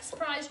the next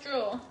prize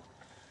draw.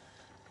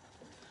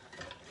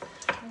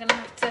 I'm going to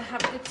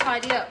have a good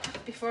tidy up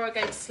before I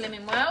go to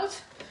Slimming World.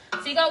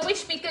 So you got to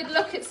wish me good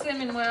luck at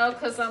Slimming World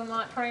because I'm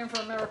like praying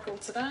for a miracle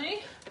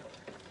today.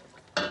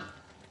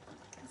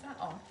 Is that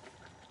on?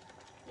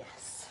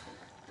 Yes.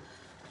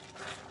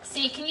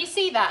 See, can you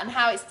see that and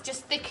how it's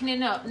just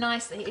thickening up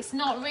nicely? It's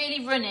not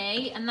really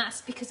runny and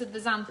that's because of the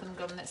xantham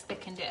gum that's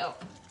thickened it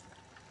up.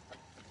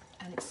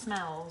 And it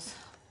smells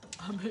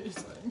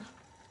amazing.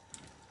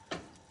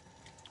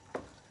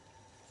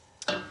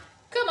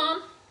 Come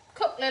on.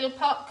 Cook, little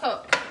pot,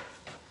 cook.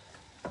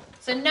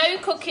 So no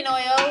cooking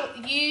oil,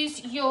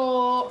 use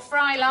your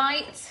fry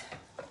light.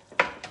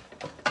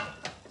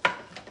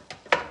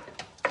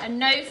 And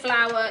no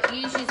flour,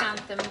 use your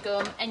xantham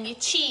gum. And your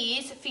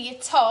cheese for your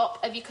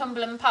top of your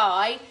Cumberland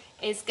pie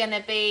is going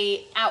to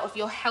be out of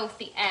your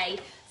healthy A.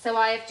 So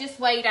I have just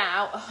weighed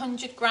out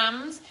 100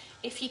 grams.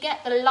 If you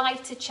get the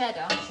lighter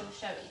cheddar, I shall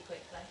show you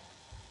quickly.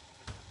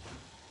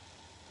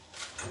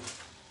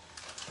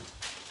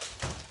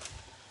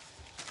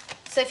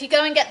 So if you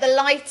go and get the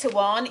lighter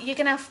one, you're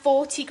going to have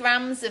 40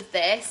 grams of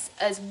this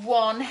as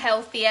one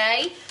healthy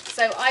A.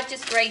 So I've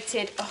just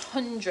rated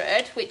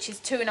 100, which is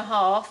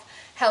 2.5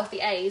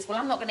 healthy A's. Well,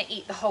 I'm not going to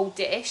eat the whole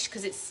dish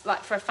because it's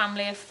like for a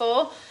family of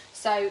 4.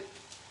 So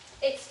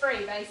it's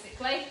free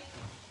basically.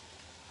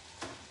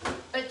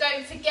 But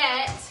don't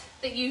forget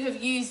that you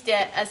have used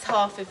it as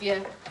half of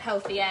your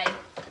healthy A.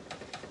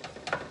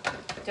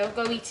 Don't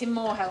go eating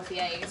more healthy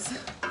A's.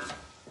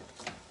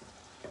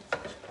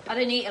 I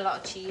don't eat a lot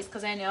of cheese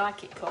because I only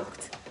like it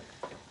cooked.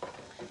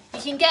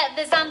 You can get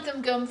the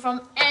xantham gum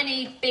from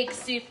any big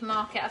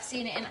supermarket. I've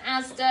seen it in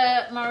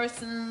Asda,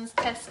 Morrison's,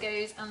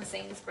 Tesco's and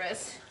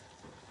Sainsbury's.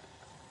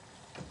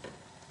 I'm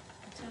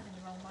turning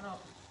the wrong one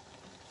up.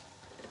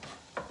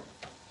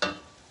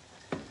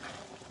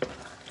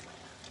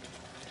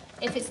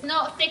 If it's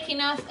not thick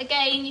enough,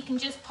 again, you can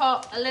just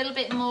pop a little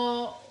bit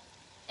more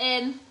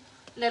in,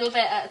 a little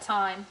bit at a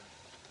time.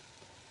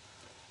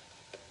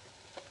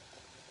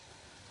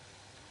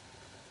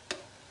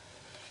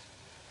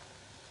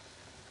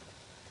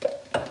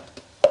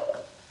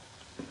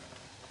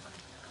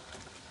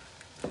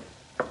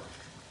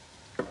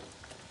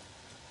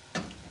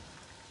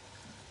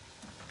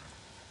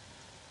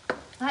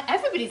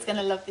 Everybody's going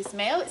to love this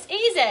meal. It's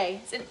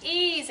easy. It's an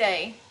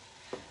easy.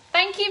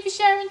 Thank you for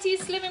sharing to your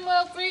Slimming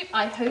World group.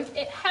 I hope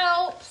it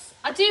helps.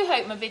 I do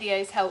hope my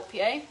videos help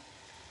you.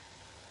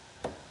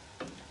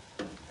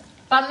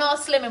 But I'm not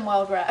a Slimming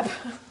World rep.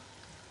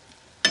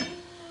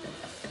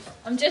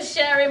 I'm just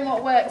sharing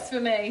what works for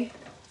me.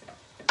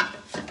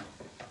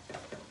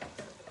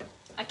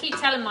 I keep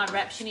telling my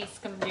rep she needs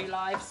to come and do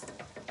lives.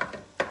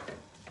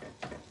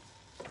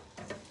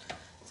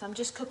 So I'm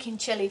just cooking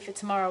chilli for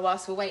tomorrow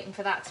whilst we're waiting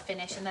for that to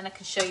finish and then I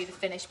can show you the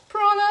finished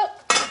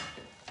product.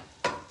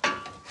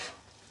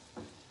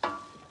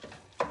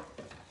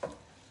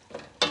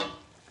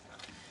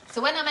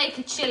 So when I make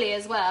a chilli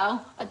as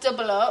well, I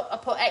double up, I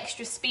put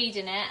extra speed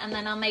in it and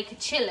then I'll make a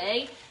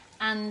chilli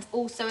and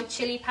also a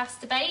chilli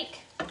pasta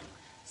bake.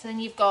 So then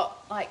you've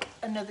got like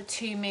another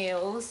 2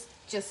 meals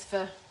just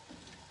for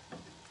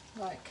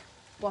like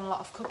one lot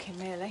of cooking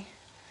really.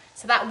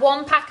 So that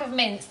 1 pack of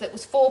mince that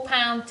was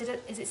 £4,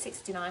 is it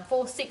 69?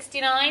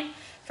 £4.69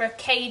 for a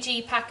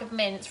kg pack of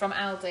mince from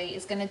Aldi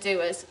is going to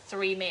do us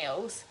 3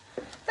 meals.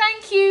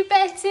 Thank you,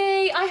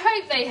 Betty. I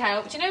hope they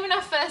helped. You know, when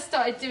I first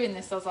started doing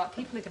this, I was like,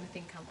 people are going to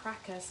think I'm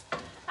crackers.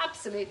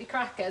 Absolutely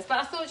crackers. But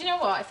I thought, you know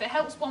what? If it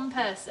helps one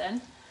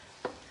person,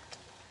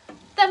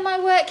 then my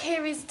work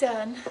here is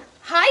done.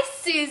 Hi,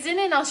 Susan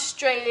in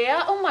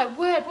Australia. Oh, my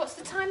word. What's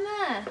the time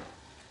there?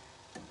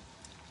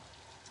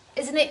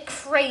 Isn't it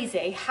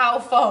crazy how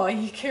far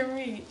you can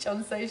reach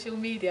on social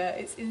media?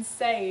 It's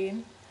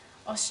insane.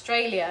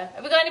 Australia.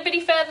 Have we got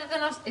anybody further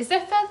than us? Is there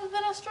further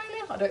than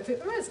Australia? I don't think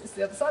there is. It's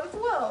the other side of the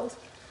world.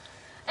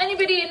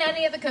 Anybody in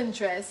any other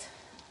countries?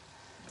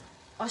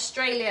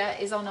 Australia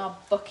is on our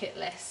bucket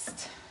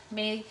list.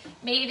 Me,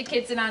 the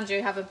kids and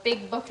Andrew have a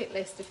big bucket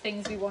list of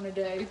things we want to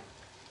do.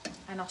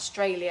 And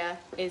Australia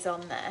is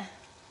on there.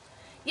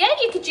 Yeah,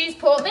 you could use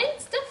pork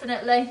mince,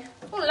 definitely.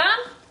 Or lamb.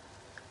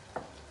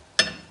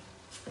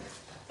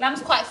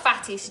 Lamb's quite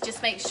fatty, so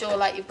just make sure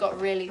like you've got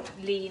really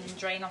lean and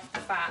drain off the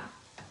fat.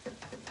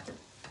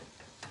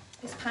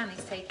 This pan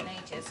is taking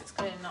ages. It's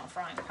clearly not a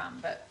frying pan,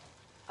 but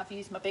I've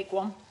used my big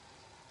one.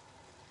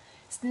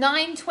 It's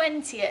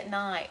 9:20 at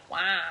night.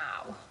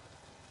 Wow.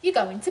 You're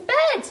going to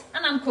bed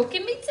and I'm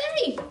cooking me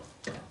tea.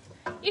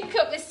 You can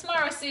cook this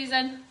tomorrow,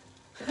 Susan.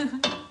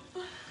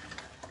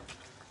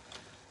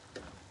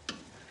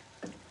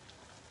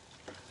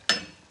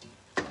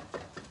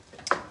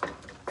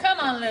 Come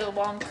on, little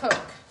one, cook.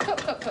 Cook,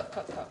 cook, cook,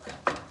 cook, cook.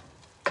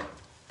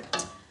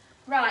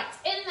 Right,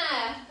 in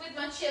there with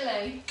my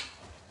chilli.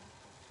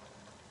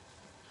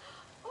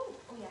 Oh,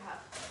 yeah, I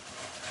have.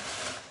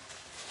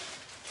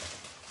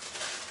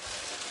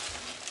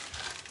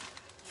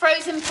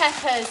 Frozen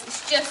peppers,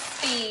 it's just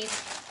speed.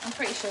 I'm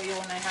pretty sure you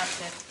all know how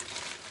to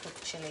cook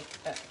chilli,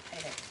 but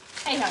hey ho.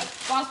 Hey ho,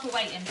 whilst we're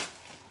waiting.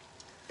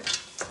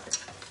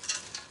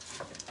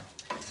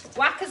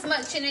 Whack as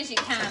much in as you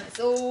can. It's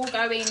all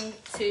going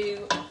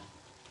to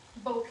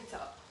bulk it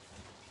up.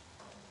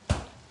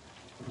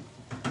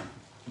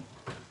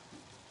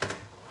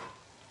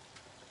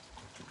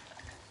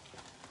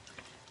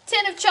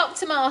 Tin of chopped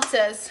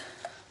tomatoes.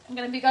 I'm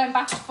going to be going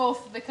back and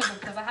forth with the cupboard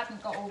because I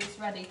hadn't got all this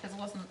ready because I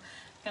wasn't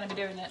going to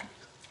be doing it.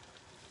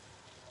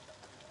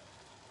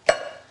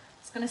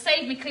 It's going to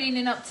save me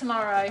cleaning up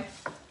tomorrow.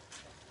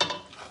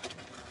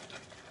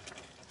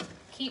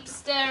 Keep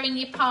stirring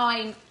your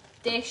pie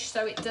dish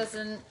so it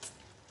doesn't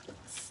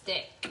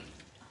stick.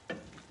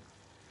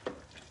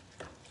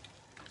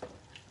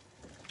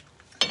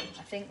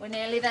 I think we're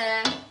nearly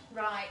there.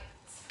 Right.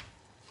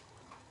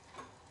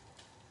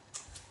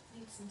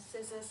 Need some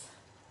scissors.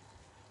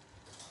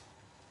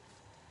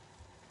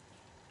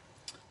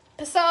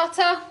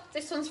 Passata,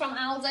 this one's from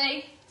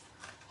Aldi.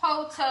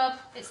 Whole tub,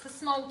 it's the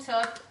small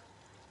tub.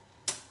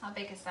 How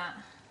big is that?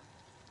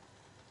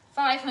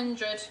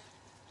 500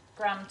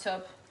 gram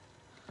tub.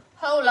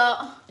 Whole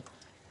lot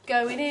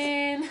going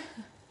in.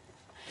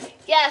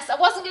 Yes, I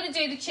wasn't going to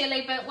do the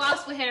chilli, but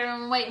whilst we're here and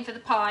I'm waiting for the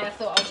pie, I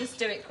thought I'll just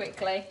do it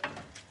quickly.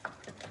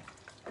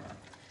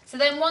 So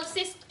then once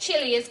this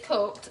chilli is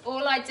cooked,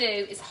 all I do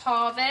is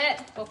halve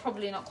it, well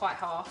probably not quite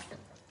half.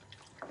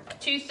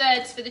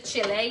 2/3 for the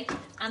chilli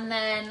and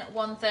then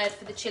 1/3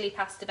 for the chilli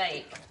pasta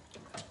bake.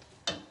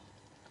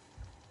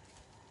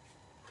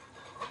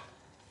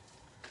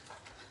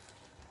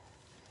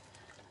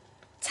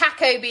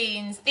 Taco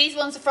beans. These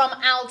ones are from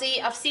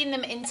Aldi. I've seen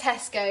them in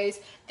Tesco's.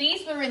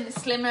 These were in the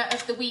Slimmer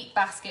of the Week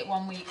basket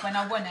one week when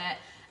I won it.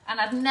 And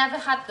I'd never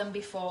had them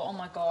before. Oh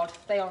my God,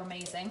 they are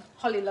amazing.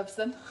 Holly loves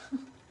them.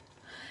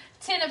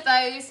 Tin of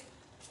those,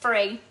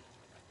 free.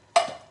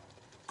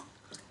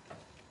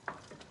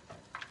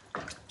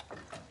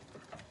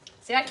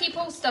 See, I keep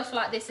all stuff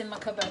like this in my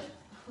cupboard.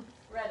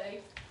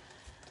 Ready.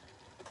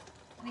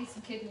 I need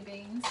some kidney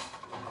beans.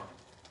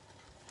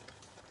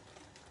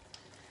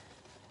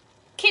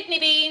 Kidney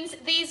beans,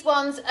 these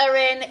ones are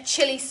in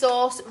chili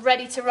sauce,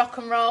 ready to rock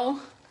and roll.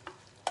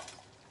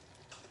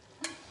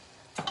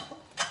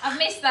 I've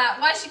missed that.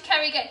 Why should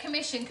Kerry get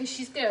commission? Because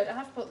she's good. I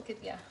have to put the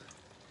kidney, yeah.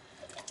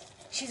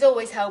 She's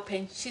always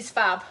helping. She's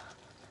fab.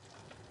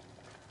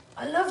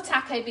 I love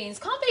taco beans.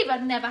 Can't believe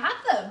I'd never had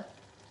them.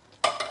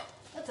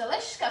 They're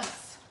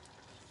delicious.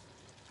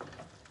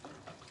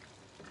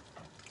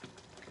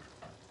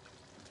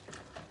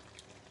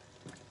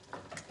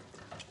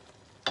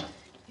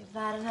 Give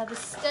that another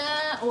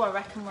stir. Oh, I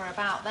reckon we're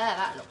about there.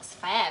 That looks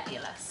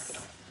fabulous.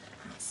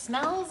 It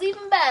smells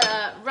even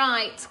better.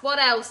 Right, what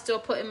else do I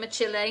put in my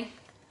chilli?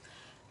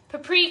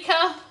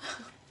 Paprika.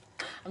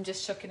 I'm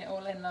just chucking it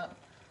all in, look.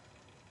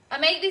 I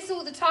make this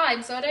all the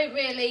time, so I don't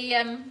really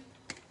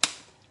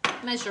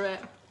measure it.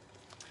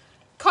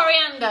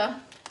 Coriander.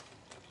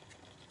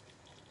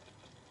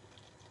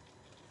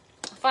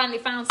 I finally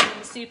found some in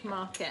the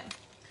supermarket.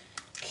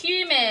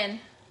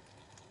 Cumin.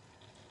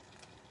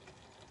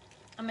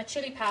 And my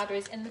chilli powder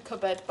is in the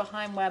cupboard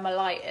behind where my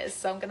light is,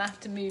 so I'm going to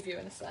have to move you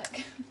in a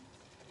sec.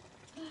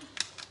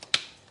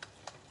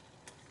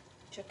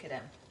 Chuck it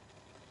in.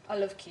 I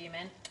love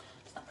cumin.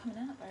 It's not coming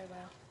out very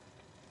well.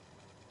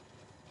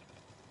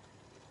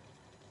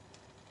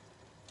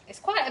 It's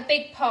quite a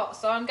big pot,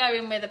 so I'm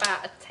going with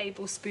about a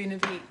tablespoon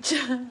of each.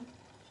 Here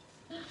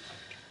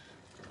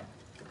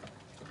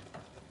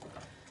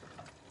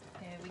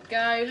we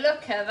go,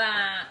 look at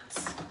that.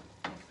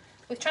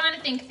 We're trying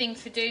to think of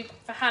things to do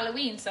for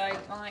Halloween, so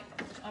like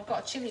I've got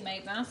a chilli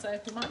made now, so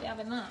we might be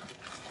having that.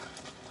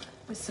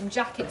 With some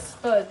jacket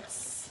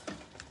spuds.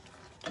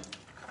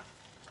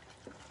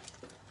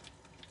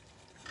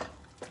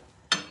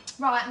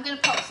 Right, I'm going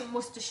to pop some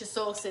Worcestershire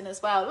sauce in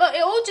as well. Look,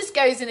 it all just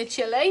goes in a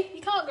chilli.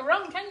 You can't go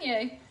wrong, can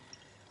you?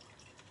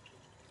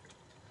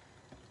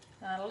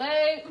 That'll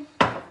do.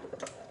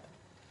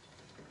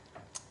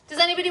 Does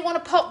anybody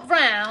want to pop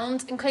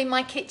round and clean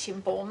my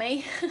kitchen for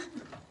me?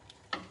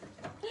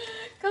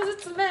 Because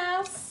it's a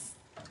mess.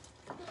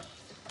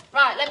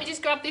 Right, let me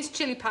just grab this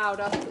chilli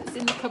powder that's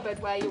in the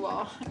cupboard where you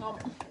are. Hang on.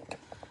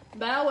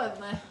 Bear with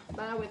me.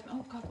 bear with me.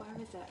 Oh God,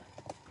 where is it?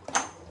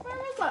 Where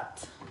is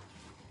it?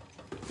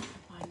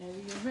 I know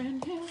you're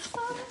in here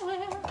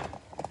somewhere.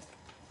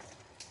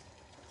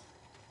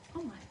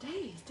 Oh my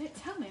days, don't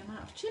tell me I'm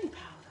out of chilli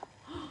powder.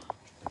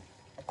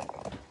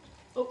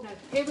 Oh no,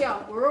 here we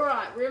are, we're all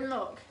right, we're in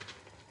luck.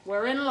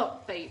 We're in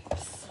luck,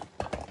 peeps.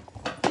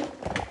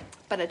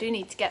 But I do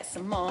need to get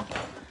some more.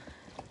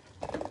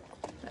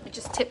 Let me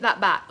just tip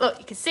that back. Look,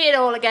 you can see it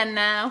all again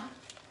now.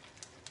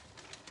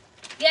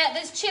 Yeah,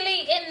 there's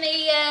chilli in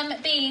the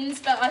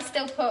beans, but I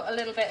still put a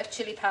little bit of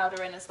chilli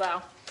powder in as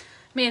well.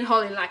 Me and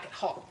Holly like it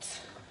hot.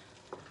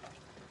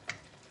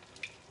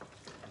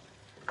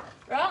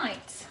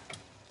 Right.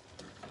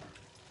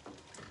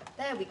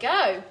 There we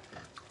go.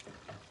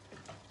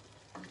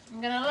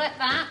 I'm going to let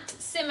that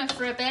simmer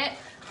for a bit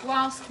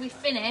whilst we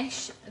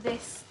finish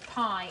this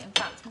pie. In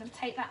fact, I'm going to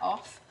take that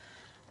off.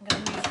 I'm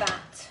going to move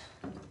that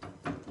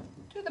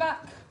to the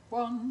back.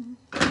 One.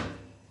 Put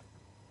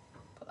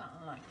that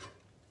on low.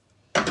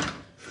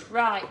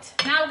 Right,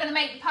 now we're going to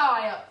make the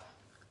pie up.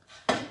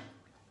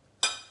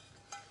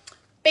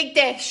 Big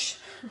dish.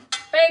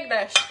 Big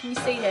dish. Can you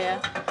see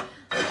here?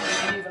 I'm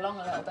going to move along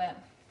a little bit.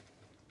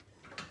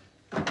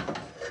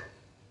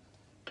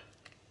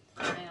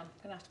 Hang on, I'm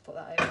going to have to put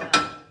that over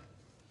there.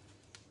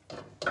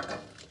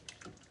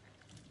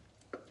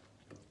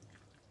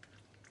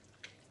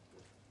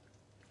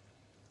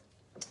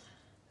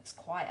 There's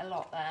quite a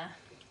lot there.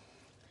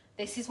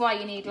 This is why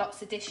you need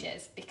lots of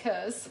dishes,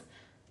 because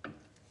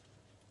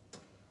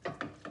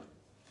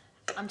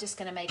I'm just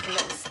going to make a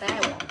little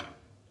spare one.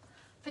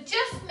 For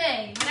just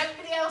me, when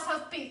everybody else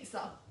has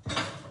pizza.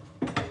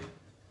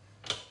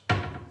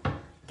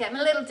 Get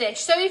them a little dish.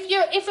 So if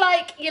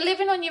you're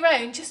living on your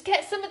own, just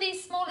get some of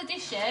these smaller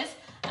dishes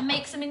and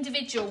make some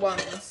individual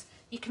ones.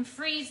 You can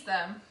freeze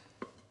them.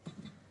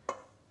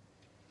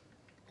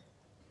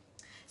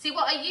 See,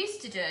 what I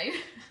used to do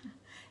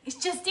is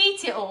just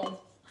eat it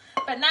all.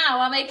 But now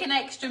I make an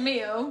extra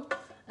meal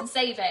and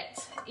save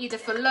it, either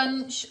for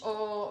lunch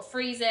or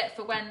freeze it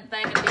for when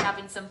they're going to be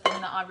having something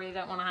that I really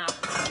don't want to have.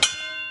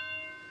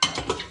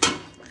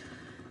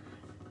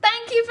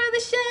 Thank you for the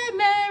share,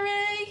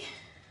 Mary.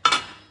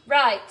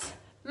 Right,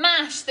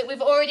 mash that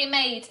we've already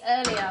made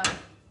earlier.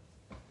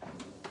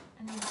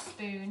 I need a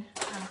spoon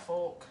and a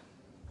fork.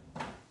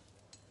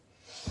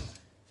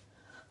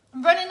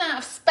 I'm running out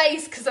of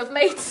space because I've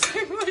made so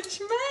much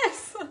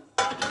mess.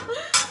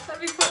 Let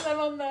me put them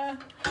on there.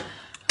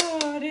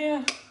 Oh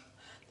dear.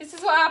 This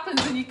is what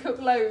happens when you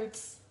cook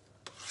loads.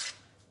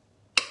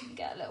 Let me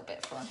get a little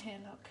bit from here,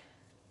 look.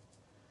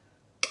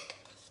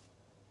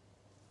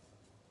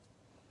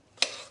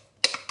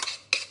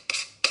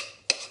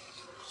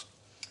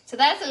 So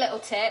there's a little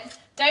tip.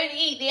 Don't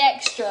eat the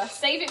extra.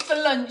 Save it for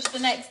lunch the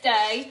next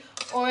day.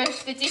 Or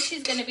if the dish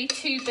is going to be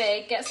too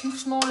big, get some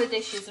smaller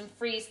dishes and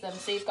freeze them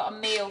so you've got a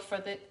meal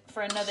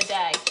for another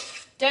day.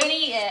 Don't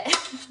eat it.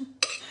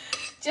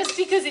 Just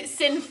because it's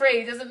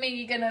sin-free doesn't mean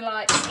you're going to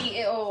like eat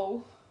it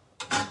all.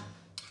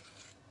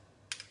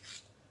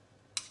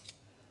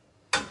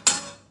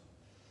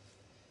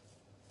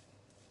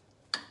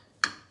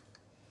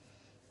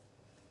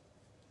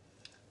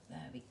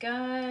 There we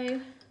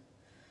go.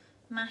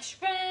 Mash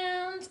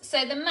round.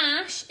 So the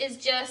mash is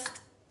just,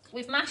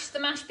 we've mashed the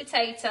mashed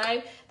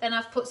potato, then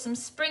I've put some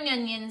spring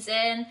onions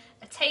in,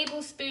 a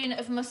tablespoon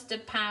of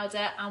mustard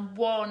powder and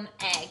 1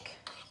 egg.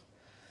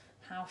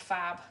 How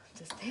fab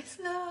does this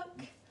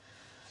look?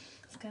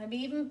 It's going to be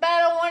even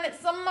better when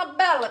it's on my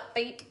belly,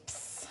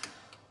 peeps.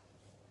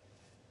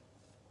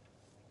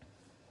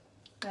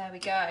 There we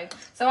go.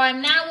 So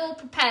I'm now all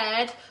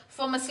prepared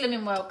for my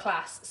Slimming World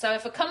class. So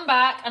if I come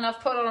back and I've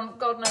put on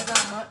God knows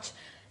how much,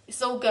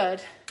 it's all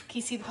good. Can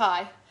you see the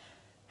pie?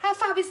 How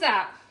fab is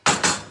that?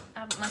 I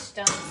haven't mashed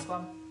down this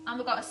one. And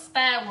we've got a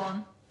spare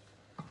one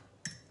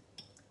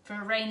for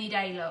a rainy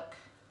day look.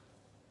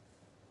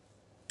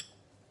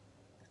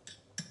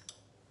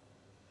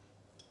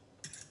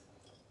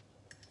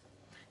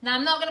 Now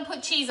I'm not going to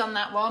put cheese on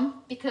that one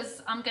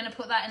because I'm going to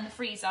put that in the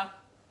freezer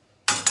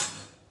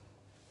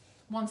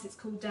once it's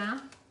cooled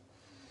down.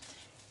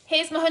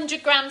 Here's my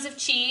 100 grams of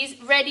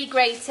cheese ready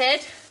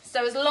grated.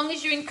 So as long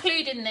as you're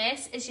including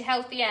this as your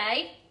healthy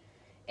A,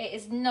 it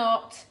is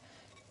not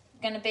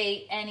going to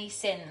be any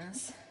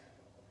sins.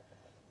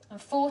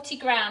 And 40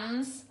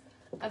 grams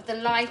of the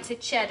lighter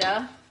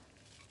cheddar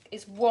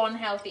is 1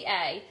 healthy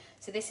A.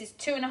 So this is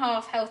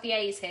 2.5 healthy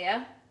A's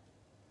here.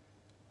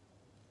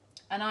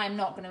 And I'm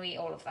not going to eat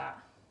all of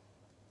that.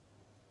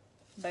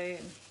 Boom.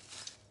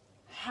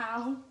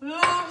 How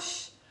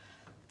lush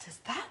does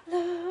that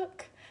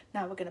look?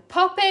 Now we're going to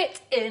pop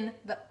it in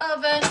the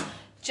oven.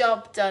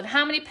 Job done.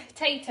 How many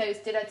potatoes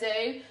did I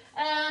do?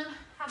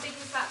 How big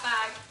was that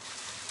bag?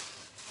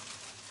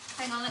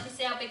 Hang on, let me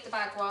see how big the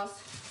bag was.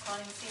 Can't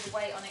even see the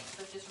weight on it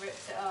because I've just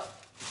ripped it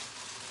up.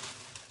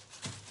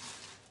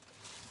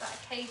 Is that a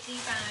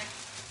kg bag?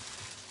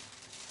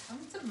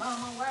 Come to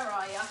mama, where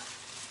are you?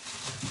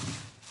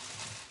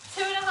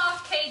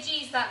 2.5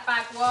 kgs that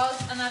bag was,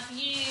 and I've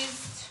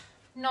used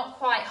not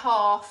quite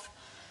half.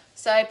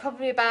 So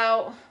probably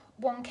about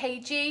 1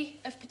 kg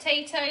of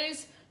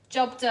potatoes,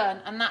 job done.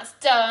 And that's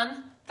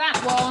done,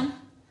 that one,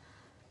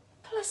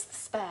 plus the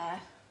spare.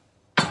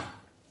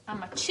 And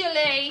my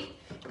chilli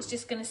is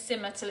just going to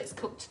simmer till it's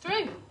cooked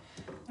through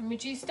and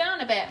reduce down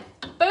a bit.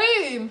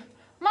 Boom!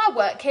 My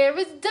work here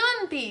is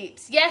done,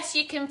 peeps. Yes,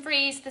 you can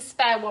freeze the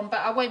spare one, but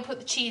I won't put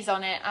the cheese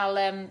on it. I'll,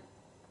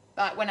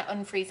 like when I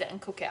unfreeze it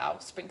and cook it, I'll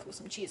sprinkle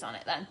some cheese on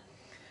it then.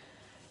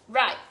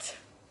 Right.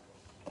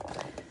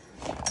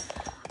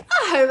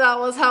 I hope that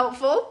was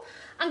helpful.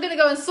 I'm going to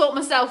go and sort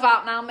myself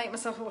out now, make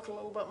myself look a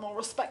little bit more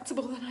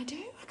respectable than I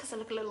do, because I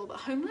look a little bit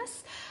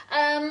homeless.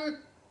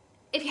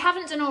 If you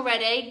haven't done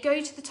already, go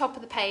to the top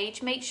of the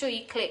page, make sure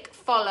you click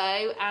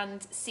follow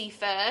and see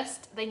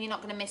first, then you're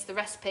not going to miss the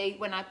recipe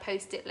when I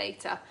post it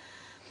later.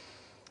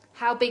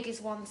 How big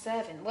is 1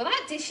 serving? Well,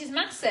 that dish is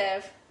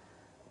massive.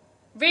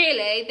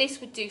 Really,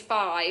 this would do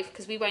 5,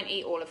 because we won't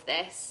eat all of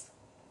this.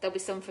 There'll be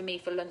some for me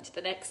for lunch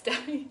the next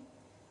day.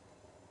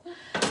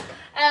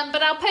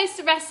 But I'll post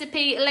the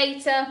recipe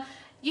later.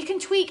 You can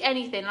tweak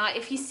anything. Like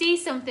if you see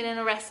something in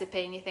a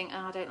recipe and you think,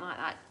 oh, I don't like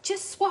that,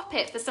 just swap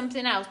it for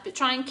something else, but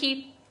try and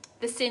keep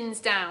the sins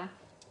down.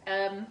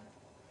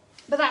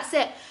 But that's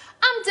it.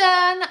 I'm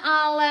done.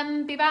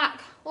 I'll be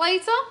back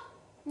later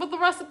with the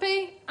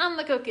recipe and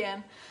the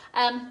cooking.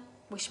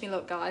 Wish me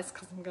luck, guys,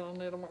 because I'm gonna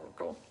need a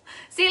miracle.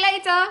 See you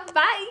later.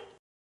 Bye.